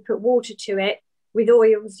acrylic, you put water to it. With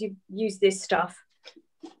oils, you use this stuff.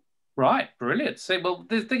 Right, brilliant. So, well,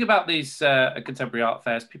 the thing about these contemporary art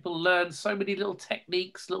fairs, people learn so many little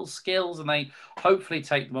techniques, little skills, and they hopefully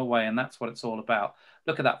take them away, and that's what it's all about.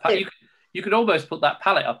 Look at that. You could almost put that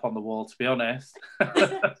palette up on the wall, to be honest.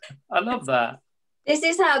 I love that. This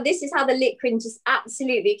is how the liquid just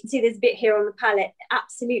absolutely, you can see there's a bit here on the palette,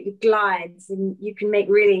 absolutely glides, and you can make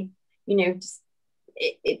really, just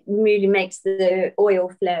it really makes the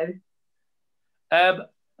oil flow.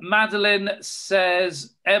 Madeline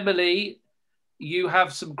says, Emily, you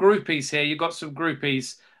have some groupies here. You've got some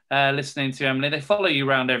groupies listening to Emily. They follow you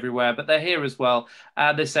around everywhere, but they're here as well.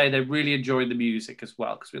 And they say they really enjoy the music as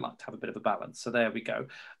well, because we like to have a bit of a balance. So there we go.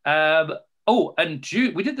 And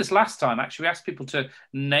we did this last time, actually. We asked people to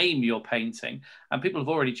name your painting, and people have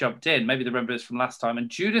already jumped in. Maybe they remember this from last time. And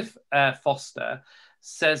Judith Foster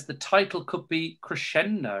says the title could be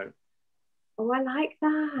Crescendo. Oh, I like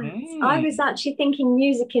that. I was actually thinking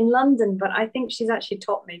music in London, but I think she's actually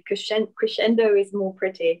taught me crescendo is more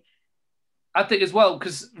pretty. I think as well,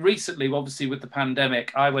 because recently, obviously, with the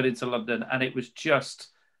pandemic, I went into London and it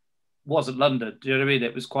wasn't London. Do you know what I mean?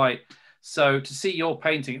 It was quite... So to see your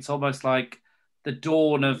painting, it's almost like the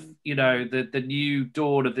dawn of, the new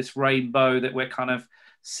dawn of this rainbow that we're kind of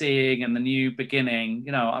seeing, and the new beginning.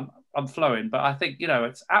 I'm flowing, but I think,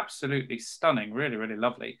 it's absolutely stunning. Really, really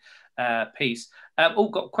lovely piece.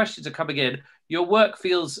 Got questions are coming in. Your work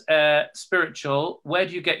feels spiritual. Where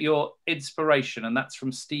do you get your inspiration? And that's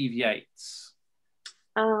from Steve Yates.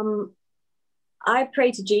 I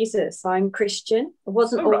pray to Jesus. I'm Christian. I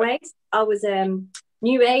wasn't always. Right. I was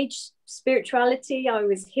New Age spirituality. I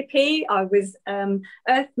was hippie. I was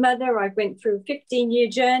Earth Mother. I went through a 15-year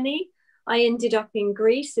journey. I ended up in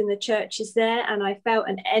Greece in the churches there, and I felt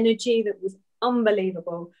an energy that was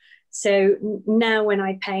unbelievable. So now when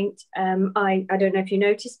I paint, I don't know if you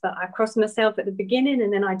noticed, but I cross myself at the beginning,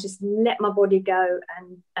 and then I just let my body go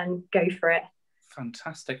and go for it.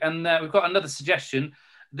 Fantastic. And we've got another suggestion.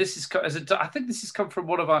 I think this has come from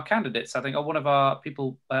one of our candidates, I think, or one of our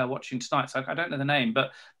people watching tonight. So I don't know the name,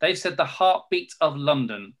 but they've said the Heartbeat of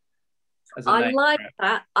London. I like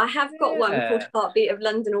that. I have got one called Heartbeat of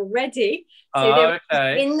London already. So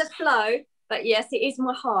they're in the flow. But yes, it is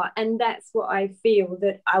my heart. And that's what I feel,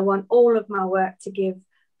 that I want all of my work to give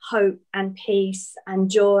hope and peace and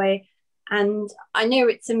joy. And I know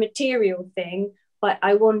it's a material thing, but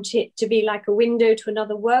I want it to be like a window to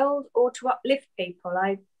another world, or to uplift people.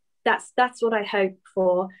 That's what I hope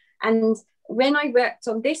for. And when I worked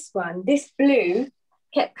on this one, this blue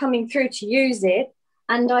kept coming through to use it.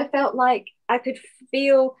 And I felt like I could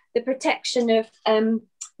feel the protection of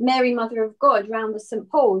Mary, Mother of God, around the St.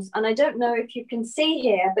 Paul's. And I don't know if you can see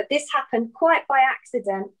here, but this happened quite by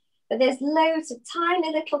accident. But there's loads of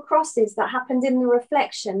tiny little crosses that happened in the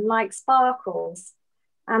reflection, like sparkles.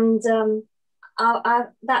 And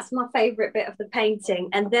that's my favourite bit of the painting.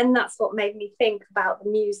 And then that's what made me think about the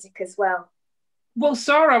music as well. Well,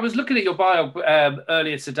 Sarah, I was looking at your bio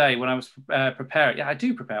earlier today when I was preparing. Yeah, I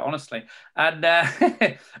do prepare, honestly. And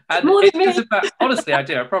honestly, I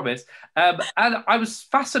do, I promise. And I was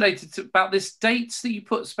fascinated about this dates that you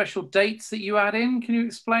put, special dates that you add in. Can you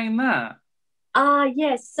explain that?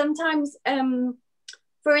 Yes. Sometimes,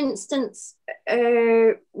 for instance,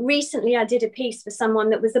 recently I did a piece for someone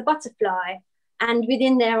that was a butterfly. And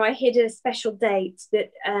within there, I hid a special date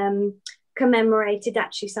that commemorated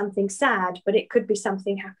actually something sad, but it could be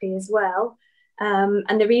something happy as well.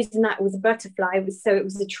 And the reason that was a butterfly was so it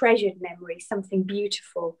was a treasured memory, something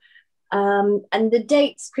beautiful. And the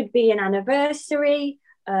dates could be an anniversary,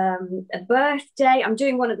 a birthday. I'm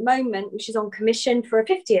doing one at the moment, which is on commission for a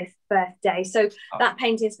 50th birthday. So that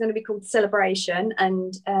painting is going to be called Celebration.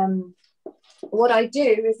 And what I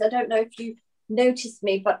do is, I don't know if you noticed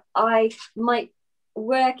me, but I might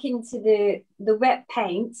work into the wet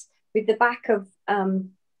paint with the back of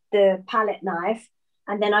the palette knife,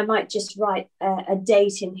 and then I might just write a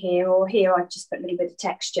date in here, or here I've just put a little bit of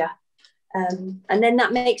texture. And then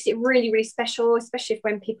that makes it really, really special, especially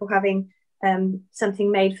when people are having something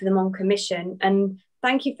made for them on commission. And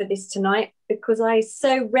thank you for this tonight, because I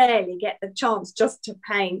so rarely get the chance just to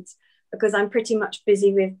paint, because I'm pretty much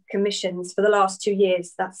busy with commissions for the last 2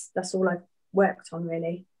 years. That's all I've worked on,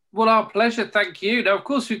 really. Well, our pleasure. Thank you. Now, of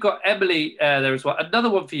course, we've got Emily there as well. Another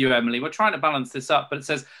one for you, Emily. We're trying to balance this up, but it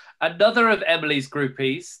says another of Emily's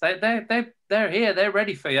groupies. They're here. They're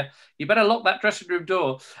ready for you. You better lock that dressing room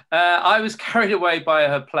door. I was carried away by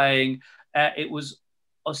her playing. It was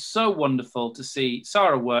so wonderful to see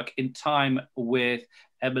Sarah work in time with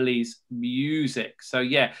Emily's music. So,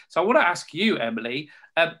 yeah. So I want to ask you, Emily,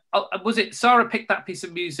 was it Sarah picked that piece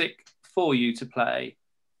of music for you to play?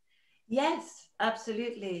 Yes.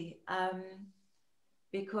 Absolutely,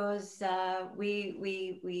 because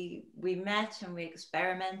we met and we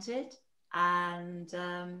experimented, and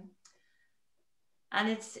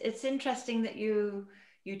it's interesting that you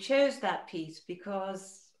chose that piece,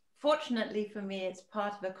 because fortunately for me, it's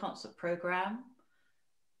part of a concert program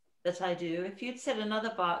that I do. If you'd said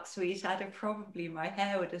another Bach suite, my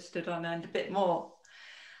hair would have stood on end a bit more.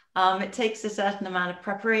 It takes a certain amount of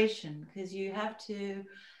preparation, because you have to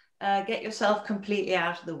get yourself completely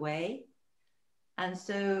out of the way. And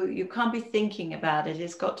so you can't be thinking about it.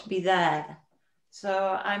 It's got to be there.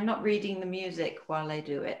 So I'm not reading the music while I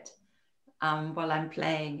do it, while I'm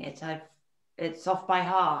playing it. It's off by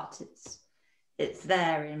heart. It's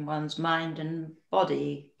there in one's mind and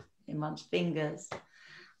body, in one's fingers.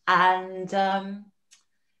 And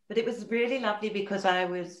but it was really lovely, because I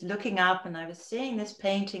was looking up and I was seeing this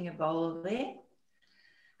painting evolving.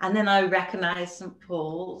 And then I recognized St.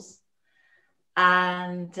 Paul's,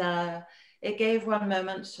 and it gave one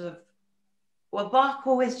moment sort of, well, Bach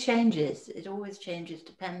always changes. It always changes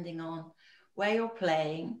depending on where you're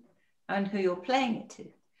playing and who you're playing it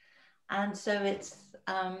to. And so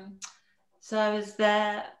so I was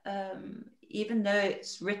there, even though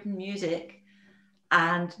it's written music,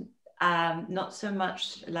 and not so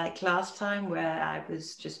much like last time where I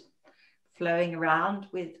was just flowing around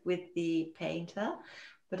with the painter.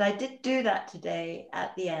 But I did do that today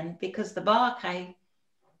at the end, because the Bach, I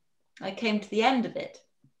came to the end of it,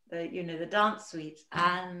 the dance suites,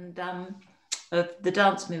 and of the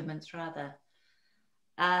dance movements rather.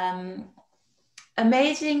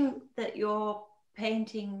 Amazing that you're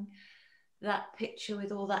painting that picture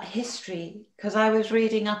with all that history, because I was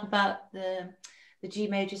reading up about the G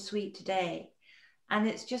major suite today, and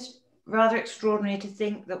it's just rather extraordinary to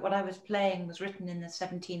think that what I was playing was written in the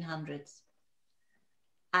 1700s.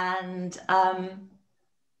 And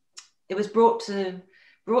it was brought to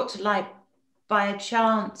light by a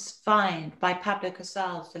chance find by Pablo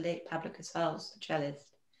Casals, the late Pablo Casals, the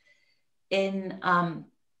cellist, in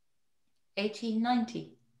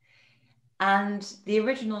 1890. And the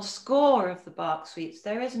original score of the Bach suites,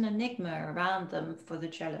 there is an enigma around them for the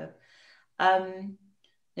cello. The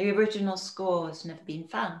original score has never been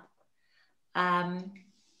found.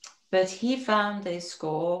 But he found a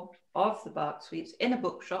score of the Bach suites in a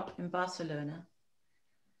bookshop in Barcelona,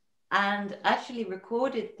 and actually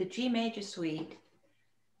recorded the G major suite.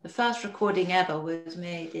 The first recording ever was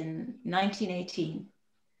made in 1918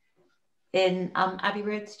 in Abbey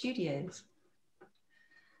Road Studios.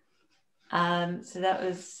 So that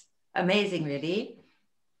was amazing, really.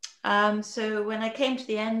 So when I came to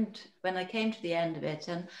the end of it,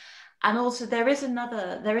 and also there is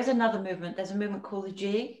another movement. There's a movement called the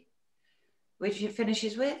Jig, which it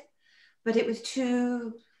finishes with. But it was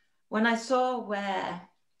when I saw where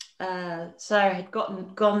Sarah had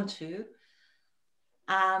gone to,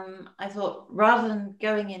 I thought, rather than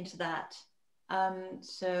going into that,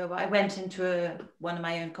 so I went into one of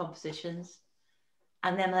my own compositions,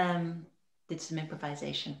 and then did some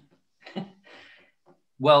improvisation.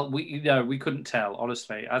 Well, we couldn't tell,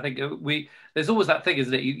 honestly. I think there's always that thing,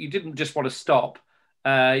 isn't it? You didn't just want to stop.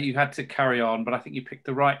 You had to carry on, but I think you picked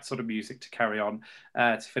the right sort of music to carry on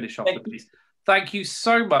to finish off the piece. Thank you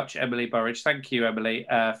so much, Emily Burridge. Thank you, Emily,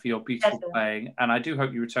 for your beautiful playing. And I do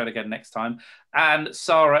hope you return again next time. And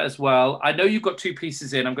Sarah as well. I know you've got 2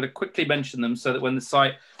 pieces in. I'm going to quickly mention them so that when the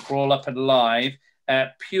site are all up and live,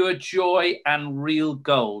 Pure Joy and Real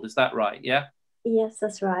Gold. Is that right? Yeah? Yes,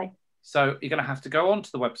 that's right. So you're going to have to go onto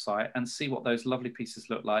the website and see what those lovely pieces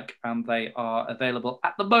look like. And they are available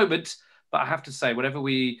at the moment. But I have to say, whenever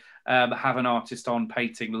we have an artist on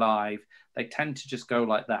painting live, they tend to just go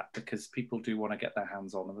like that because people do want to get their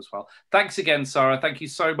hands on them as well. Thanks again, Sarah. Thank you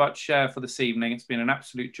so much for this evening. It's been an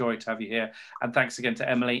absolute joy to have you here. And thanks again to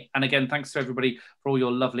Emily. And again, thanks to everybody for all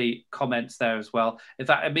your lovely comments there as well. In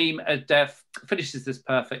fact, Ameem Def finishes this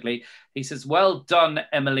perfectly. He says, well done,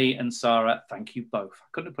 Emily and Sarah. Thank you both. I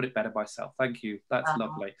couldn't have put it better myself. Thank you. That's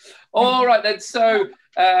lovely. All right, then. So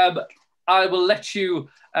I will let you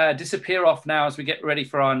disappear off now as we get ready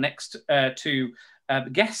for our next two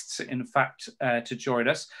guests, in fact, to join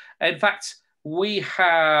us. In fact, we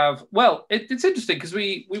have, well, it's interesting because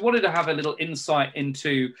we wanted to have a little insight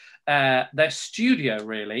into their studio,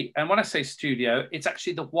 really. And when I say studio, it's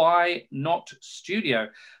actually the Why Not studio.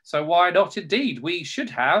 So why not indeed? We should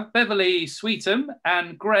have Beverley Sweetman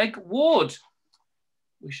and Greg Ward.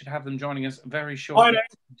 We should have them joining us very shortly.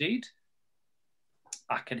 Indeed.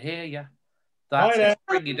 I can hear you. That's it.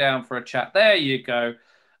 Bring you down for a chat. There you go.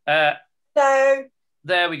 Hello.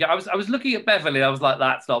 There we go. I was looking at Beverley. I was like,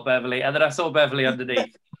 that's not Beverley. And then I saw Beverley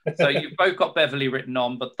underneath. So you've both got Beverley written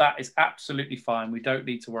on, but that is absolutely fine. We don't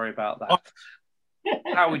need to worry about that.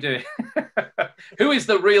 How are we doing? Who is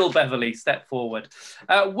the real Beverley? Step forward.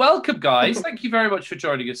 Welcome, guys. Thank you very much for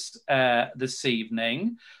joining us this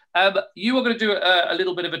evening. You are going to do a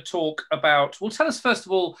little bit of a talk about, well, tell us first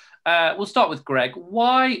of all, we'll start with Greg.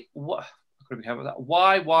 Why not?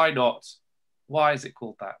 Why is it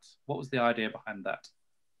called that? What was the idea behind that?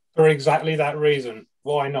 For exactly that reason.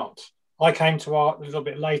 Why not? I came to art a little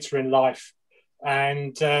bit later in life,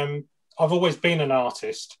 and I've always been an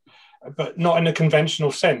artist, but not in a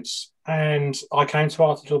conventional sense. And I came to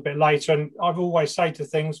art a little bit later, and I've always said to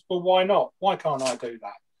things, well, why not? Why can't I do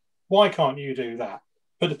that? Why can't you do that?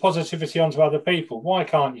 Put the positivity onto other people. Why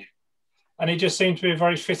can't you? And it just seemed to be a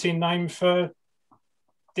very fitting name for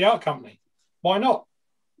the art company. Why not?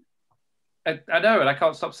 I know, and I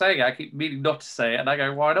can't stop saying it. I keep meaning not to say it, and I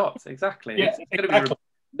go, why not? Exactly. Yeah, it's going to be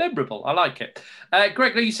memorable. I like it.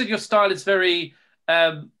 Greg, you said your style is very,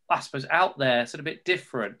 I suppose, out there, sort of a bit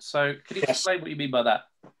different. So can you explain what you mean by that?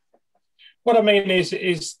 What I mean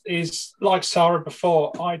is like Sarah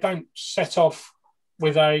before, I don't set off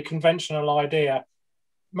with a conventional idea.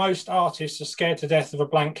 Most artists are scared to death of a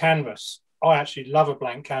blank canvas. I actually love a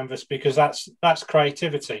blank canvas because that's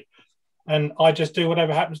creativity. And I just do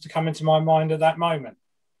whatever happens to come into my mind at that moment.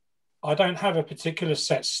 I don't have a particular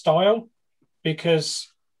set style because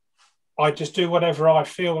I just do whatever I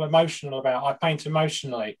feel emotional about. I paint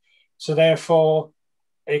emotionally. So therefore,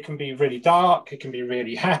 it can be really dark, it can be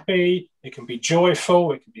really happy, it can be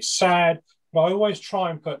joyful, it can be sad. But I always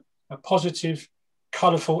try and put a positive,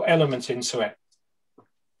 colourful element into it.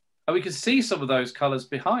 And we can see some of those colours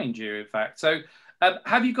behind you, in fact. So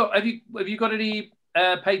have you got any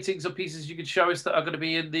paintings or pieces you could show us that are going to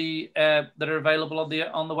be in the that are available on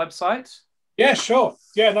the website? Yeah, sure.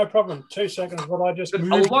 Yeah, no problem. 2 seconds. While I just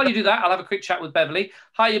while you do that, I'll have a quick chat with Beverley.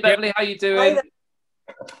 Hiya, Beverley. Yeah. How you doing?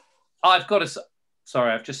 I've got a.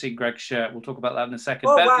 Sorry, I've just seen Greg's shirt. We'll talk about that in a second.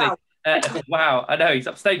 Oh, Beverley. wow. Wow, I know he's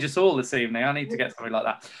upstaged us all this evening. I need to get something like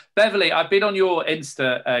that. Beverley, I've been on your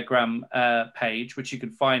Instagram page, which you can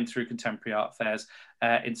find through Contemporary Art Fair's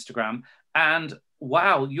Instagram, and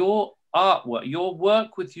wow, your artwork, your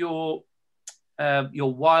work with your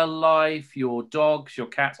wildlife, your dogs, your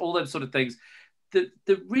cats, all those sort of things. The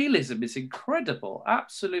realism is incredible,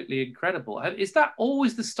 absolutely incredible. Is that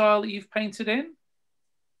always the style that you've painted in?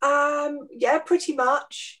 Yeah, pretty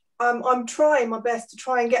much. I'm trying my best to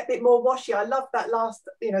try and get a bit more washy. I love that last,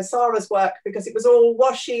 Sarah's work because it was all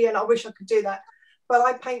washy, and I wish I could do that. But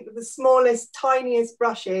I paint with the smallest, tiniest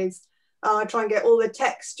brushes. I try and get all the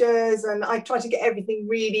textures, and I try to get everything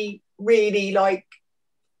really, really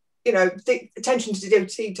attention to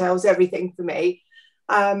details, everything for me.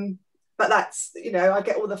 But that's, I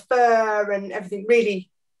get all the fur and everything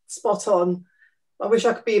really spot on. I wish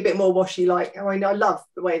I could be a bit more washy. I love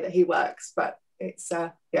the way that he works, but it's,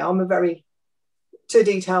 I'm a very to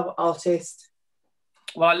detail artist.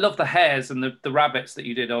 Well, I love the hares and the rabbits that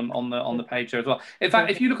you did on the page there as well. In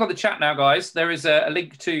fact, if you look on the chat now, guys, there is a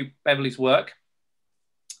link to Beverley's work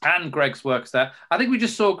and Greg's works there. I think we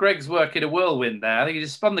just saw Greg's work in a whirlwind there. I think he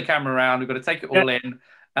just spun the camera around. We've got to take it all in,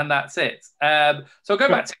 and that's it. So I'll go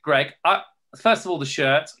back to Greg. First of all, the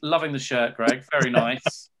shirt. Loving the shirt, Greg. Very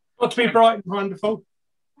nice. Got to be bright and wonderful.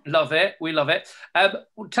 Love it. We love it.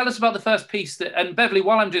 Tell us about the first piece. And Beverley,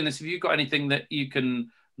 while I'm doing this, have you got anything that you can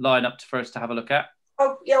line up for us to have a look at?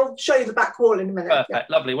 yeah, I'll show you the back wall in a minute. Perfect,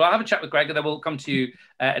 lovely. Well, I'll have a chat with Greg and then we'll come to you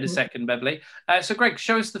in a second, Beverley. So Greg,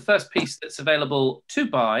 show us the first piece that's available to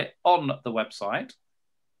buy on the website.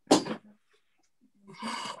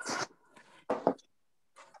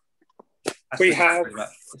 We have...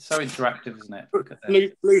 It's so interactive, isn't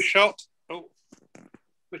it? Blue shot,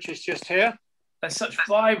 which is just here. There's such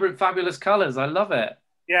vibrant, fabulous colours. I love it.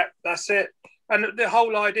 Yeah, that's it. And the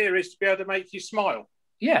whole idea is to be able to make you smile.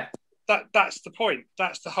 Yeah. That's the point.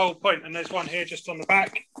 That's the whole point. And there's one here just on the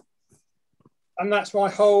back. And that's my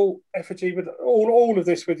whole effigy with all of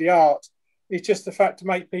this with the art. It's just the fact to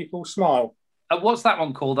make people smile. And what's that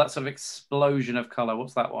one called? That sort of explosion of colour.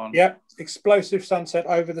 What's that one? Yeah, explosive sunset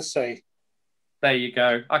over the sea. There you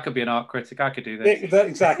go. I could be an art critic. I could do this.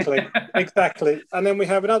 Exactly, exactly. And then we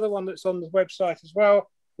have another one that's on the website as well,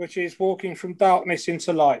 which is walking from darkness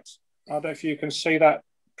into light. I don't know if you can see that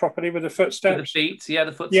properly with the footsteps. With the feet, yeah,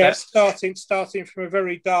 the footsteps. Yeah, starting from a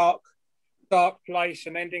very dark place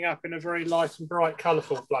and ending up in a very light and bright,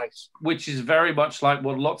 colourful place. Which is very much like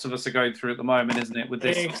what lots of us are going through at the moment, isn't it? With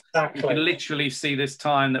this, exactly. You can literally see this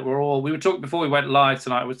time that we were talking before we went live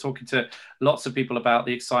tonight. I was talking to lots of people about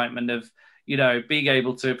the excitement of, you know, being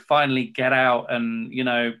able to finally get out and, you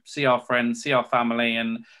know, see our friends, see our family.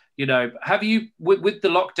 And, you know, have you, with the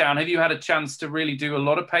lockdown, have you had a chance to really do a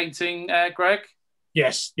lot of painting, Greg?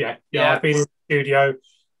 Yes, yeah. I've been in the studio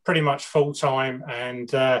pretty much full time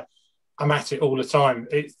and I'm at it all the time.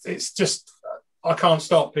 It's just, I can't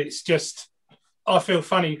stop. It's just, I feel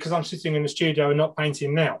funny because I'm sitting in the studio and not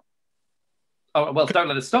painting now. Oh, well, don't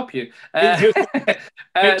let it stop you.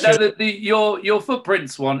 Your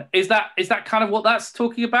footprints one, is that kind of what that's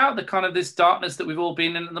talking about? The kind of this darkness that we've all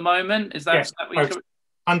been in at the moment? Is that, yes, that what you're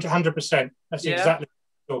 100%. That's exactly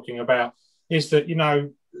what I'm talking about. Is that, you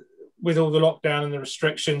know, with all the lockdown and the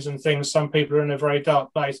restrictions and things, some people are in a very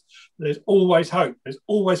dark place. There's always hope. There's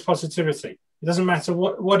always positivity. It doesn't matter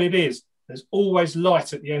what it is. There's always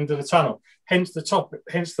light at the end of the tunnel. Hence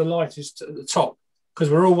the light is at the top, because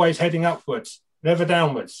we're always heading upwards, never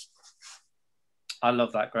downwards. I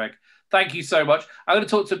love that, Greg. Thank you so much. I'm going to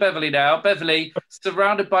talk to Beverley now. Beverley,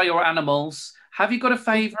 surrounded by your animals, have you got a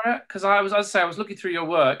favourite? Because I was looking through your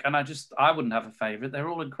work and I wouldn't have a favourite. They're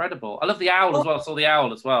all incredible. I love the owl as well. I saw the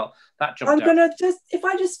owl as well. That jumped out. I'm going to if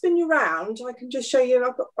I just spin you around, I can just show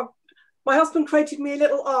you. My husband created me a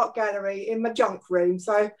little art gallery in my junk room.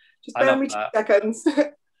 So just bear with me 2 seconds.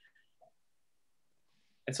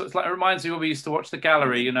 It's like, it reminds me when we used to watch The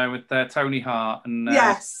Gallery, you know, with Tony Hart. And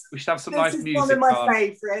yes, we should have some nice music. This is one of my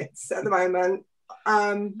favourites at the moment.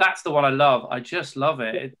 That's the one I love. I just love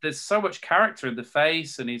it. There's so much character in the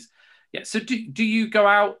face, and So do you go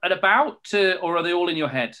out and about, or are they all in your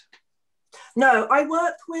head? No, I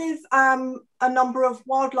work with a number of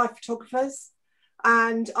wildlife photographers,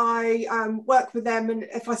 and I work with them. And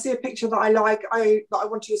if I see a picture that I like, that I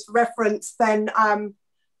want to use for reference, then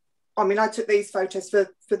I mean, I took these photos for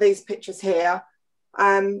these pictures here,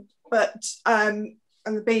 and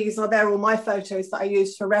the bees are there, all my photos that I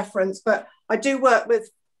use for reference. But I do work with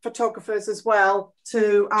photographers as well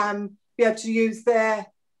to be able to use their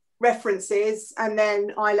references, and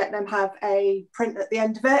then I let them have a print at the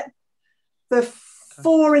end of it. The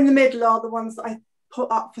 4 in the middle are the ones that I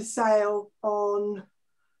put up for sale on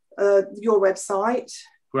your website.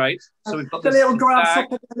 Great. So we've got the little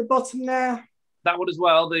grasshopper at the bottom there. That one as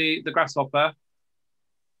well, the grasshopper.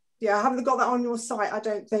 Yeah, I haven't got that on your site, I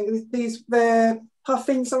don't think. The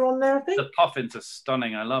puffins are on there, I think. The puffins are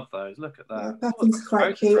stunning. I love those. Look at that. Yeah, puffins are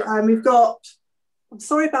quite cute. We've got, I'm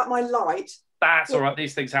sorry about my light. That's all right.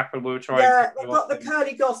 These things happen. We were trying. Yeah, we've got the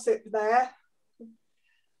curly gossip there.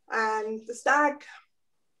 And the stag.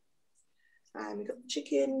 And we've got the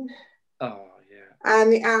chicken. Oh, yeah.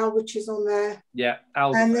 And the owl, which is on there. Yeah,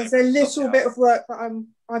 owl. And there's a little bit of work that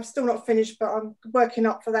I'm still not finished, but I'm working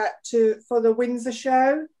up for that for the Windsor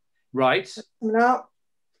show. Right. Coming up.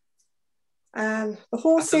 And the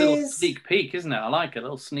horses. That's a little sneak peek, isn't it? I like it. A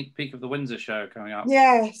little sneak peek of the Windsor show coming up.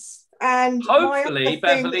 Yes. And hopefully,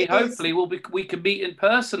 Beverley, we can meet in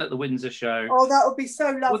person at the Windsor show. Oh, that would be so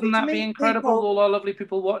lovely. Wouldn't that be incredible? People. All our lovely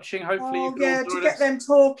people watching. Hopefully, you can to get them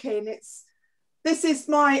talking. This is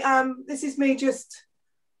me just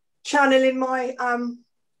channeling my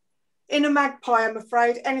inner magpie. I'm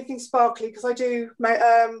afraid anything sparkly, because I do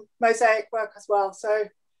mosaic work as well. So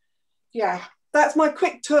yeah, that's my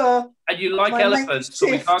quick tour. And you like elephants, so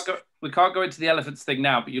we can't go into the elephants thing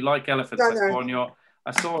now. But you like elephants. I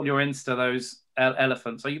saw on your Insta those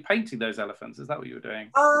elephants. Are you painting those elephants? Is that what you were doing?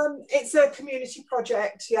 It's a community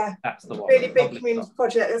project. Yeah, that's the one. Really big community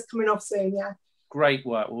project that's coming off soon. Yeah. Great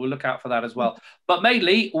work. We'll look out for that as well. But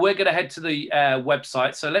mainly, we're going to head to the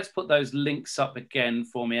website. So let's put those links up again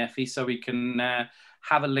for me, Effie, so we can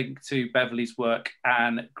have a link to Beverley's work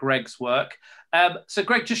and Greg's work. So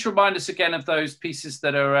Greg, just remind us again of those pieces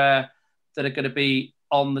that are going to be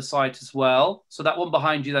on the site as well. So that one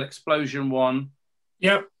behind you, that explosion one.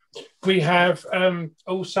 Yep. We have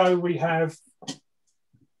also we have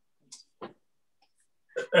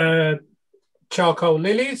charcoal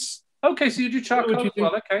lilies. Okay, so you do charcoal as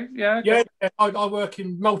well. Okay, yeah. Okay. Yeah, I work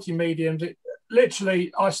in multi-mediums.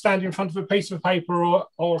 Literally, I stand in front of a piece of paper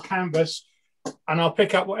or a canvas, and I'll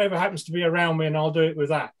pick up whatever happens to be around me, and I'll do it with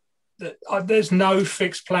that. There's no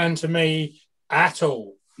fixed plan to me at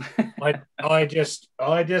all. I just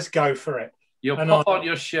go for it. You'll pop on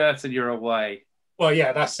your shirt and you're away. Well,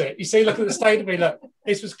 yeah, that's it. You see, look at the state of me. Look,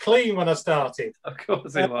 this was clean when I started. Of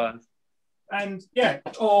course it was. And yeah,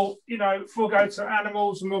 or, you know, we'll go to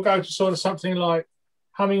animals and we'll go to sort of something like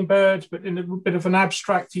hummingbirds, but in a bit of an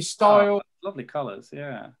abstracty style. Oh, lovely colours,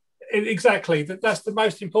 yeah. Exactly. That's the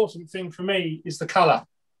most important thing for me is the colour,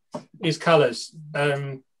 is colours,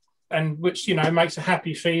 and which, you know, makes a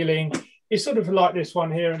happy feeling. It's sort of like this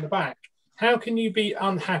one here in the back. How can you be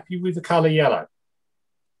unhappy with the colour yellow?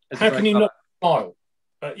 How can you not smile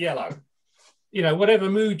at yellow? You know, whatever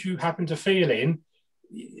mood you happen to feel in,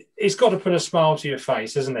 it's got to put a smile to your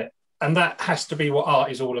face, isn't it? And that has to be what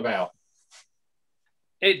art is all about.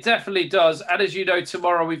 It definitely does. And as you know,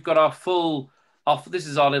 tomorrow we've got our full, this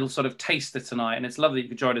is our little sort of taster tonight, and it's lovely you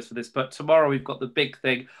could join us for this. But tomorrow we've got the big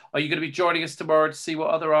thing. Are you going to be joining us tomorrow to see what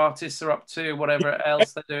other artists are up to, whatever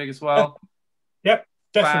else they're doing as well? Yep,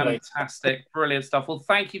 definitely. Fantastic, brilliant stuff. Well,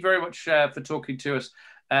 thank you very much for talking to us,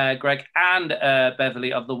 Greg and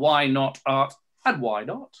Beverley of the Why Not Art. And why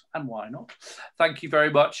not? And why not? Thank you very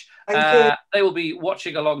much. They will be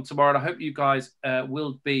watching along tomorrow, and I hope you guys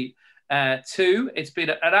will be too. It's been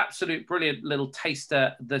an absolute brilliant little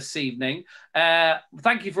taster this evening.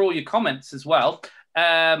 Thank you for all your comments as well.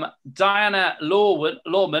 Diana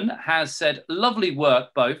Lawman has said, lovely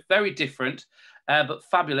work, both. Very different, but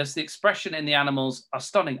fabulous. The expression in the animals are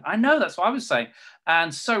stunning. I know, that's what I was saying.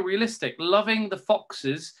 And so realistic. Loving the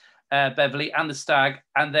foxes, Beverley, and the stag.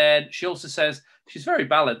 And then she also says, she's very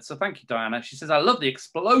balanced. So thank you, Diana. She says, I love the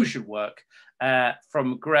explosion work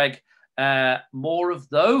from Greg. More of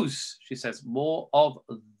those, she says, more of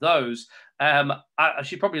those.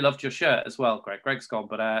 She probably loved your shirt as well, Greg. Greg's gone,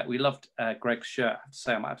 but we loved Greg's shirt. I have to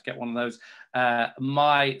say, I might have to get one of those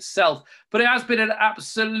myself. But it has been an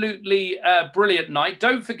absolutely brilliant night.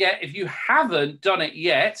 Don't forget, if you haven't done it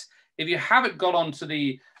yet, if you haven't gone on to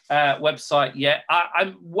the website yet,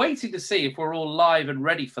 I'm waiting to see if we're all live and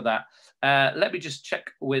ready for that. Let me just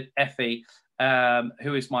check with Effie,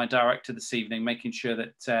 who is my director this evening, making sure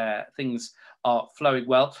that things are flowing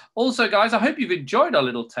well. Also, guys, I hope you've enjoyed our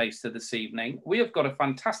little taster this evening. We have got a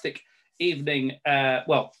fantastic evening,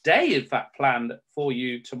 day, in fact, planned for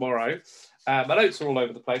you tomorrow. My notes are all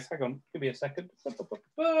over the place. Hang on, give me a second.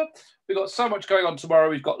 We've got so much going on tomorrow.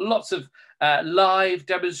 We've got lots of live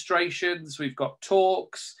demonstrations. We've got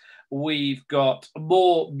talks. We've got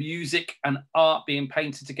more music and art being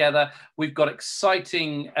painted together. We've got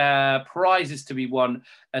exciting prizes to be won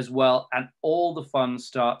as well. And all the fun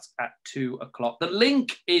starts at 2 o'clock. The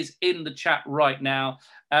link is in the chat right now.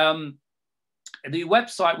 The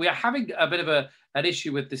website, we are having a bit of an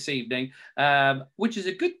issue with this evening, which is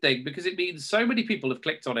a good thing because it means so many people have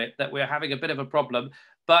clicked on it that we're having a bit of a problem.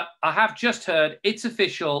 But I have just heard it's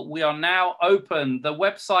official. We are now open. The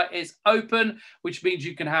website is open, which means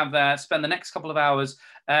you can have spend the next couple of hours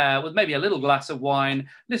with maybe a little glass of wine,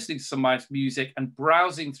 listening to some nice music and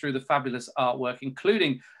browsing through the fabulous artwork,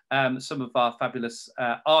 including some of our fabulous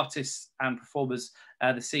artists and performers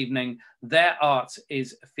this evening. Their art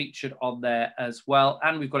is featured on there as well.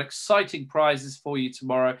 And we've got exciting prizes for you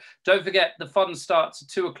tomorrow. Don't forget, the fun starts at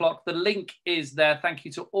 2 o'clock. The link is there. Thank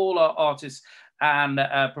you to all our artists and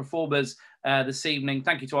performers this evening.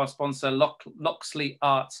 Thank you to our sponsor, Loxley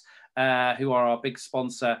Arts, who are our big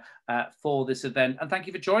sponsor for this event. And thank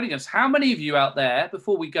you for joining us. How many of you out there,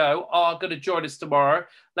 before we go, are going to join us tomorrow?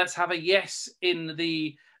 Let's have a yes in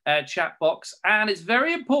the chat box. And it's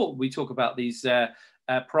very important we talk about these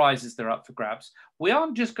prizes that are up for grabs. We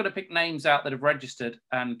aren't just going to pick names out that have registered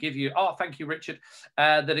and give you, thank you, Richard,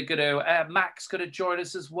 that are going to, Mac's going to join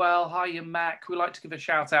us as well. Hiya, Mac. We like to give a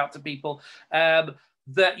shout out to people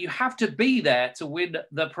that you have to be there to win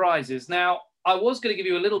the prizes. Now, I was going to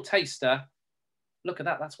give you a little taster. Look at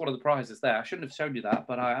that. That's one of the prizes there. I shouldn't have shown you that,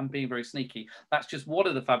 but I am being very sneaky. That's just one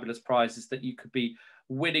of the fabulous prizes that you could be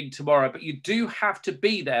winning tomorrow, but you do have to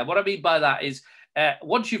be there. What I mean by that is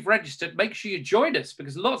once you've registered, make sure you join us,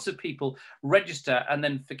 because lots of people register and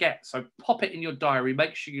then forget. So pop it in your diary.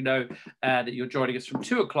 Make sure you know that you're joining us from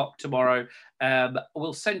 2 o'clock tomorrow.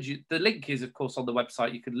 We'll send you, the link is of course on the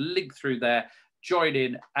website. You can link through there, join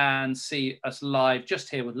in and see us live just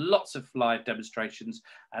here, with lots of live demonstrations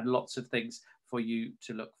and lots of things for you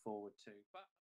to look forward to.